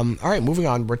 All right, moving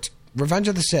on. Revenge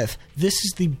of the Sith. This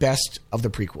is the best of the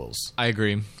prequels. I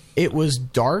agree. It was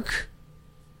dark.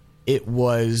 It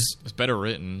was better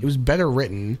written. better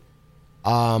written.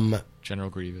 General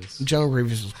Grievous. General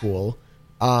Grievous was cool.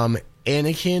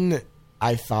 Anakin,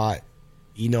 I thought,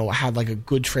 had like a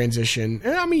good transition.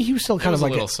 I mean, he was still kind was of a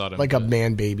like little sudden, like a but-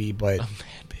 man baby, but Man,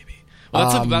 baby.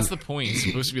 Well, that's the point. He's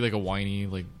supposed to be like a whiny,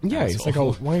 like yeah, he's like a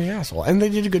asshole. whiny asshole. And they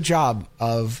did a good job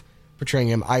of portraying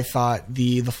him. I thought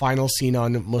the final scene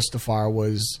on Mustafar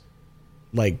was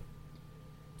like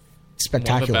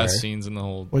spectacular. One of the best scenes in the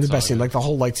whole. One of the best saga. scenes, like the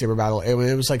whole lightsaber battle. It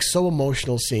was like so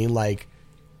emotional scene. Like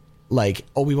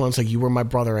Obi-Wan's like, "You were my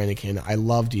brother, Anakin. I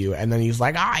loved you," and then he's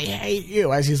like, "I hate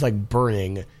you," as he's like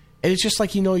burning. And it's just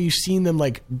like you've seen them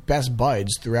like best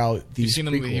buds throughout these. You've seen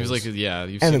them. He was prequels. like, yeah,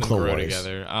 you've And seen the them Clone grow Wars.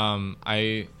 together.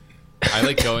 I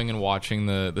like going and watching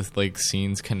the like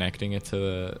scenes connecting it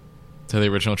to the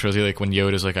original trilogy, like when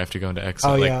Yoda's like, I have to go into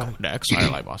exile, Oh, like yeah. the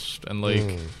exile I must, and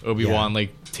like Obi-Wan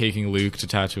like taking Luke to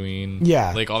Tatooine,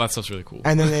 Yeah. like all that stuff's really cool.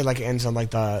 And then it like ends on like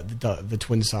the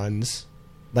twin sons,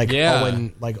 like Yeah.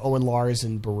 Owen Lars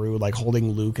and Beru like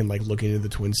holding Luke and like looking into the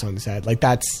twin sun's head. Like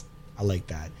I like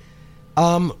that.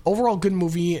 Overall, good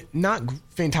movie. Not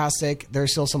fantastic.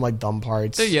 There's still some like dumb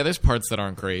parts. Yeah, there's parts that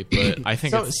aren't great, but I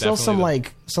think it's still some definitely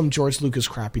like some George Lucas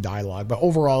crappy dialogue. But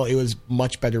overall, it was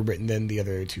much better written than the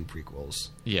other two prequels.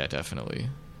 Yeah, definitely.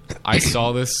 I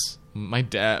saw this. My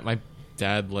dad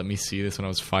let me see this when I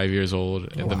was 5 years old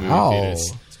at the movie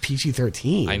theaters. It's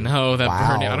PG-13. I know that Wow.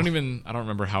 burned me. I don't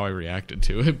remember how I reacted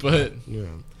to it, but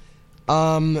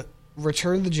Yeah.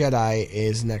 Return of the Jedi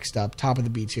is next up, top of the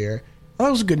B tier. That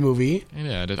was a good movie.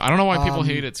 yeah, I don't know why people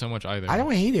hate it so much either. I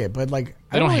don't hate it, but like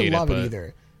I don't don't really hate it, love it, but-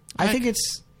 either. I think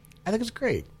it's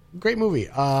great. Great movie.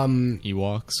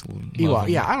 Ewoks. Ewok.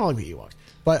 Yeah, I don't like the Ewoks,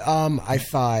 but I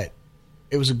thought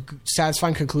it was a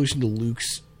satisfying conclusion to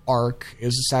Luke's arc. It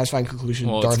was a satisfying conclusion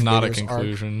to Well, Darth it's not Vader's a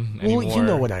conclusion arc. anymore. Well, you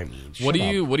know what I mean. What do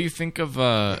Shut you up. What do you think of?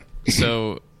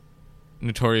 So,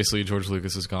 notoriously, George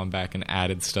Lucas has gone back and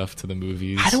added stuff to the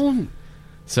movies. I don't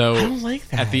So like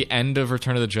that. At the end of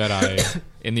Return of the Jedi,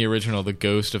 in the original, the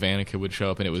ghost of Anakin would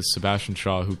show up, and it was Sebastian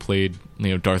Shaw who played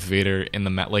Darth Vader in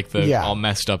the all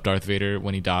messed up Darth Vader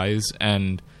when he dies.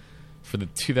 And for the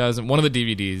one of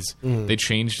the DVDs, they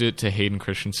changed it to Hayden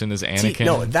Christensen as Anakin. See,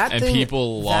 no, that and thing-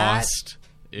 people that lost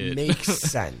it. makes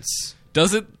sense.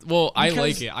 Does it? Well, I Because-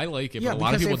 like it. I like it, but a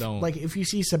lot of because people don't. Like if you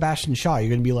see Sebastian Shaw, you're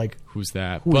gonna be like, Who's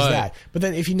that? Who's that? But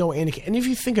then if you know Anakin, and if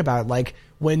you think about it, like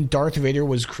when Darth Vader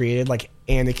was created, like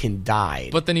Anakin died.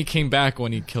 But then he came back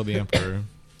when he killed the Emperor.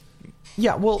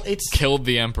 yeah, well, it's Killed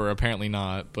the Emperor, apparently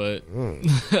not, but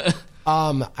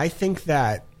I think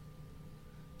that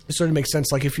it sort of makes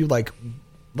sense. Like if you like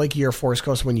you're a Force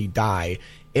Ghost when you die.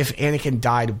 If Anakin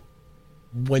died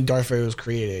when Darth Vader was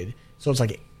created, so it's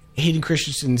like Hayden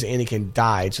Christensen's Anakin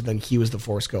died, so then he was the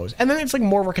Force Ghost, and then it's like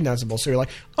more recognizable. So you're like,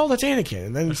 oh, that's Anakin,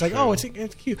 and then it's like, oh, it's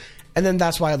cute, and then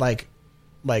that's why like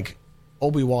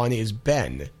Obi-Wan is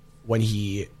Ben when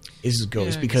he is his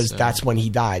ghost Yeah, I because guess so. that's when he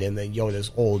died, and then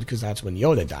Yoda's old because that's when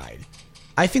Yoda died.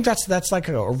 I think that's like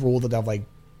a rule that I've like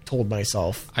told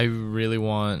myself. I really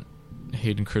want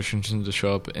Hayden Christensen to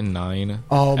show up in 9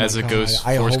 Oh my as a God, ghost,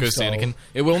 I Force hope Ghost so. Anakin.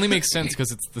 It would only make sense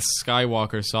because it's the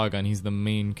Skywalker saga and he's the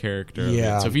main character. of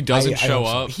Yeah. it. So if he doesn't I show hope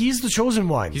so. up, he's the chosen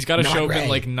one. he's got to not show up Rey. and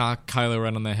like knock Kylo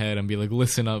Ren on the head and be like,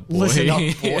 "Listen up, boy." Listen up,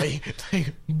 boy.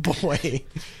 Like, boy.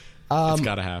 It's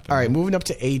got to happen. All right, moving up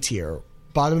to A tier.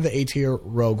 Bottom of the A tier,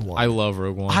 Rogue One. I love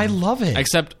Rogue One. I love it.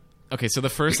 Except, okay, so the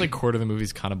first like quarter of the movie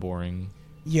is kind of boring.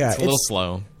 Yeah, It's a little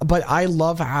slow. But I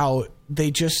love how they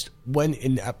just went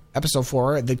in episode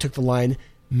 4. They took the line,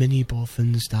 "Many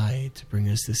Bothans died to bring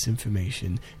us this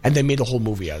information," and they made a whole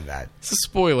movie out of that. So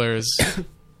spoilers.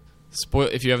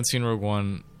 If you haven't seen Rogue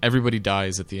One, everybody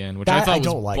dies at the end, which That I thought I was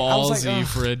don't like. I ballsy was like, ugh.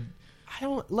 for a. I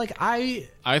don't like. I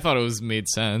I thought it made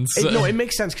sense. no, it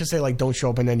makes sense because they like don't show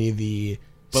up in any of the.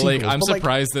 But like, sequels. I'm But, like,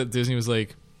 surprised that Disney was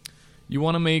like, "You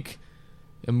want to make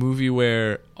a movie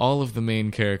where all of the main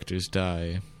characters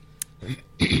die."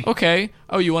 Okay.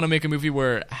 Oh, you want to make a movie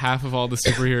where half of all the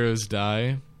superheroes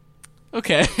die?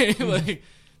 Okay. like,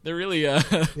 they're really Yeah.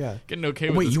 getting okay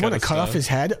with Wait, this you kind want to of cut stuff. off his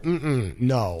head? Mm-mm,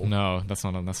 no. No, that's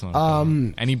not. That's not.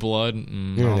 Any blood? I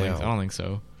don't think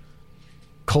so.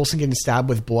 Coulson getting stabbed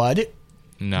with blood.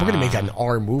 No. We're gonna make that an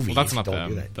R movie. Well, that's if not you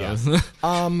don't them. do that.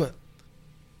 Yeah.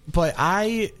 But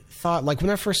I thought, like, when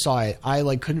I first saw it, I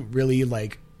like couldn't really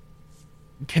like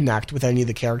connect with any of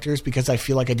the characters because I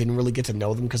feel like I didn't really get to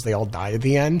know them because they all died at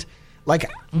the end. Like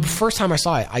first time I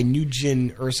saw it, I knew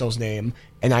Jyn Erso's name,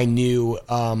 and I knew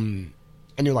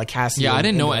like Cassidy. Yeah, I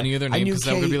didn't know and, any of their I names knew 'cause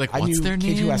I would be like, I what's knew their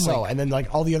name? K2SO, Like- and then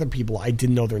like all the other people, I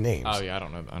didn't know their names. Oh yeah, I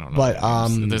don't know. But, their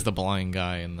names. There's the blind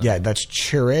guy and the, Yeah, that's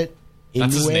Chirrut Inoue,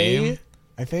 That's his name?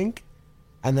 I think.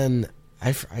 And then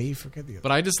I forget the other.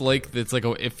 But I just like that it's like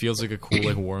it feels like a cool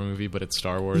like war movie, but it's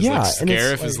Star Wars. Yeah, like and it's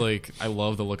Scarif is like I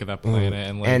love the look of that planet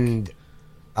and like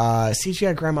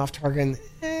CGI Grand Moff Tarkin.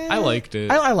 I liked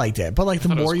it. I liked it, but like the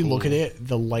thought it more was you look cool. at it,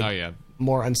 the like Oh, yeah.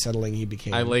 more unsettling he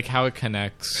became. I like how it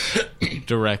connects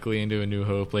directly into A New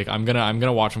Hope. Like I'm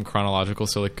gonna watch them chronological.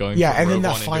 So like going Yeah, from and then Rogue that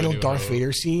One into A final New Darth Hope,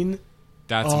 Vader scene,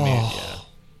 That's amazing. Yeah,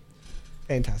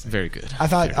 fantastic. very good. I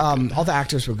thought Very good. all the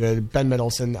actors were good. Ben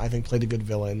Mendelsohn, I think, played a good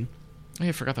villain. Oh, yeah,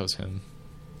 I forgot that was him.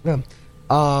 Yeah.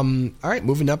 All right,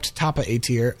 moving up to top of A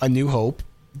tier, A New Hope,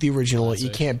 the original. You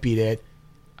Classic. can't beat it.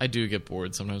 I do get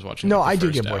bored sometimes watching. No, like, the I do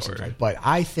first get bored hour. sometimes, but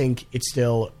I think it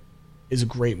still is a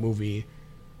great movie.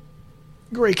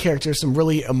 Great characters, some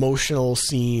really emotional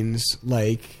scenes,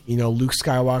 like Luke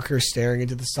Skywalker staring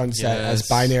into the sunset as Yes.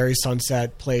 Binary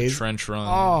Sunset plays. Trench Run.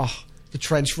 Oh, the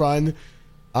trench run.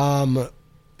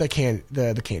 The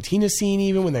cantina scene,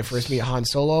 even when they first meet Han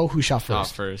Solo. Who shot Not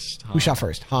first? first. Who shot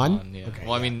first? Han? Yeah. Okay,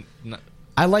 well, I yeah. mean,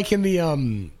 I like in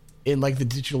the in like the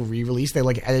digital re-release, they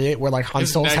like edit it where like Han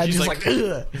His Solo's neck, head he's just like-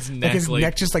 ugh. his Like, his neck,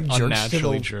 neck just like jerks to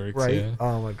unnaturally the jerks, right. yeah.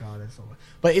 Oh my god,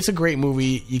 but it's a great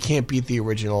movie. You can't beat the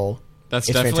original. That's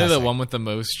It's definitely fantastic. the one with the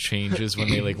most changes when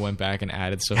they like went back and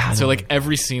added stuff. Yeah, I So don't like like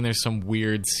every scene, there's some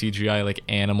weird CGI like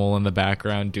animal in the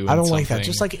background doing. I don't like that. something.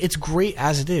 Just like it's great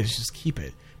as it is, just keep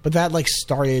it. But that like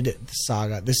started the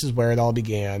saga. This is where it all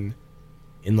began,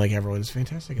 and like everyone's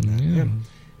fantastic in that. Yeah.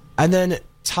 And then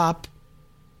top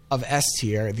of S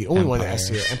tier, the only one in S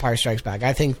tier, Empire Strikes Back.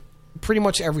 I think pretty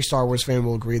much every Star Wars fan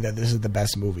will agree that this is the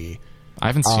best movie. I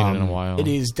haven't seen it in a while. It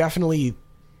is definitely,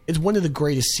 it's one of the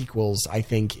greatest sequels I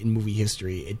think in movie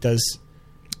history. It does.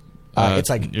 It's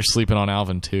like you're sleeping on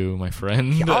Alvin too, my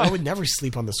friend. yeah, I would never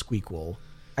sleep on the squeakquel.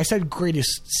 I said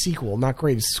greatest sequel, not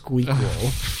greatest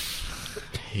squeakquel.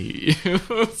 hate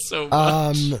you so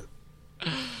much.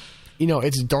 You know,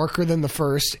 it's darker than the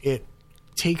first. It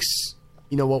takes,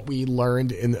 you know, what we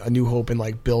learned in A New Hope and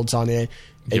like builds on it.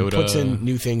 It Yoda. puts in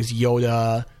new things.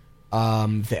 Yoda,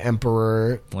 the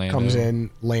Emperor Lando. comes in.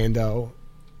 Lando.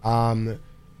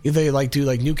 They like do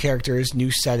like new characters, new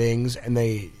settings, and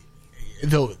the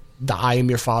I Am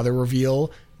Your Father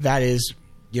reveal, that is,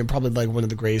 you know, probably like one of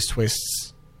the greatest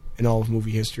twists in all of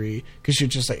movie history, because you're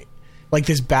just like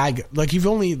this bad, like you've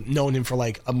only known him for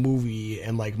like a movie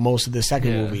and like most of the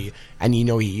second Yeah. movie, and you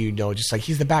know just like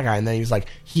he's the bad guy, and then he's like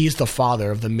he's the father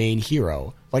of the main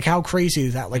hero. Like how crazy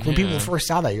is that? Like when people Yeah. first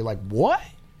saw that, you're like, what?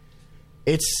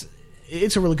 It's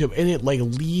a really good, and it like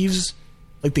leaves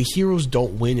like the heroes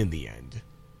don't win in the end.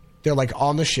 They're like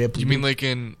on the ship. You mean like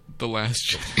in The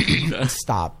Last Jedi?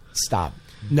 Stop.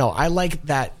 No, I like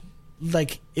that.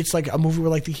 Like it's like a movie where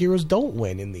like the heroes don't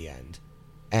win in the end,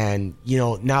 and you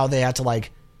know now they have to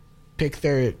like get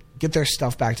their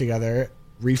stuff back together,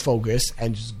 refocus,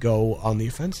 and just go on the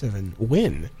offensive and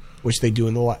win, which they do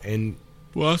in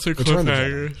Lots of Return of the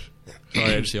cliffhangers.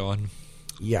 Sorry, I just yawned.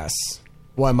 yes.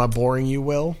 What, am I boring you,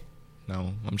 Will?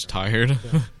 No, I'm just tired.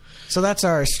 So that's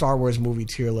our Star Wars movie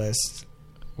tier list.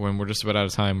 When we're just about out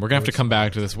of time, we're gonna have to come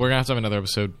back to this. We're gonna have another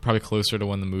episode, probably closer to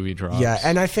when the movie drops. Yeah,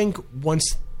 and I think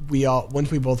once we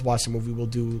both watch the movie, we'll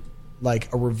do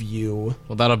like a review.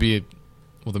 Well, that'll be.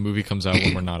 Well, the movie comes out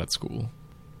when we're not at school.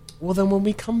 Well, then when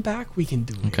we come back, we can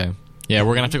do it. Okay. Yeah,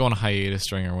 we're gonna have to go on a hiatus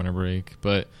during our winter break,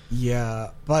 but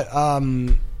Yeah, but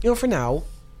you know, for now,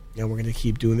 you know, we're gonna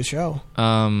keep doing the show.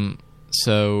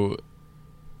 so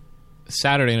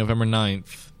Saturday, November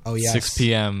 9th, Oh, yes. 6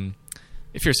 p.m.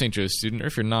 If you're a St. Joe's student, or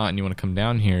if you're not and you want to come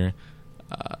down here,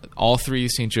 all three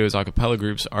St. Joe's a cappella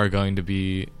groups are going to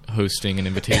be hosting an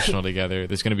invitational together.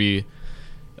 There's going to be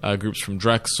groups from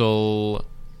Drexel,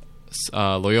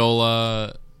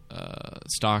 Loyola,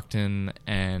 Stockton,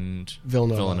 and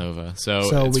Villanova. So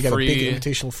it's we got free, a big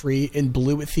invitational free in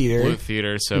Blue Theater. Blue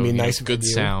Theater. So Gonna be a you know, nice good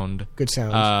venue. sound. Good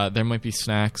sound. There might be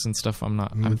snacks and stuff. I'm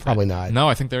Probably not. No,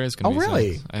 I think there is going to be. Oh,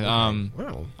 really? Snacks.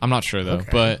 Wow. I'm not sure though. Okay.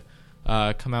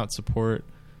 But come out, support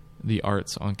the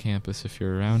arts on campus if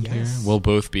you're around here. Yes. We'll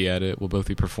both be at it. We'll both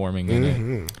be performing in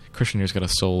it. Christian here's got a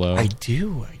solo. I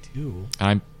do.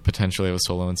 I potentially have a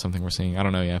solo in something we're singing. I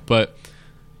don't know yet, but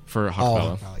for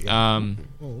acapella. acapella, yeah.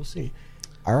 Well, we'll see.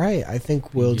 All right, I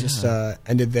think we'll just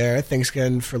end it there. Thanks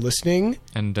again for listening.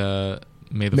 And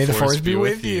may the Force force be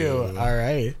with you. All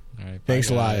right. All right. Thanks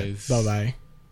bye, a lot. guys. Bye-bye.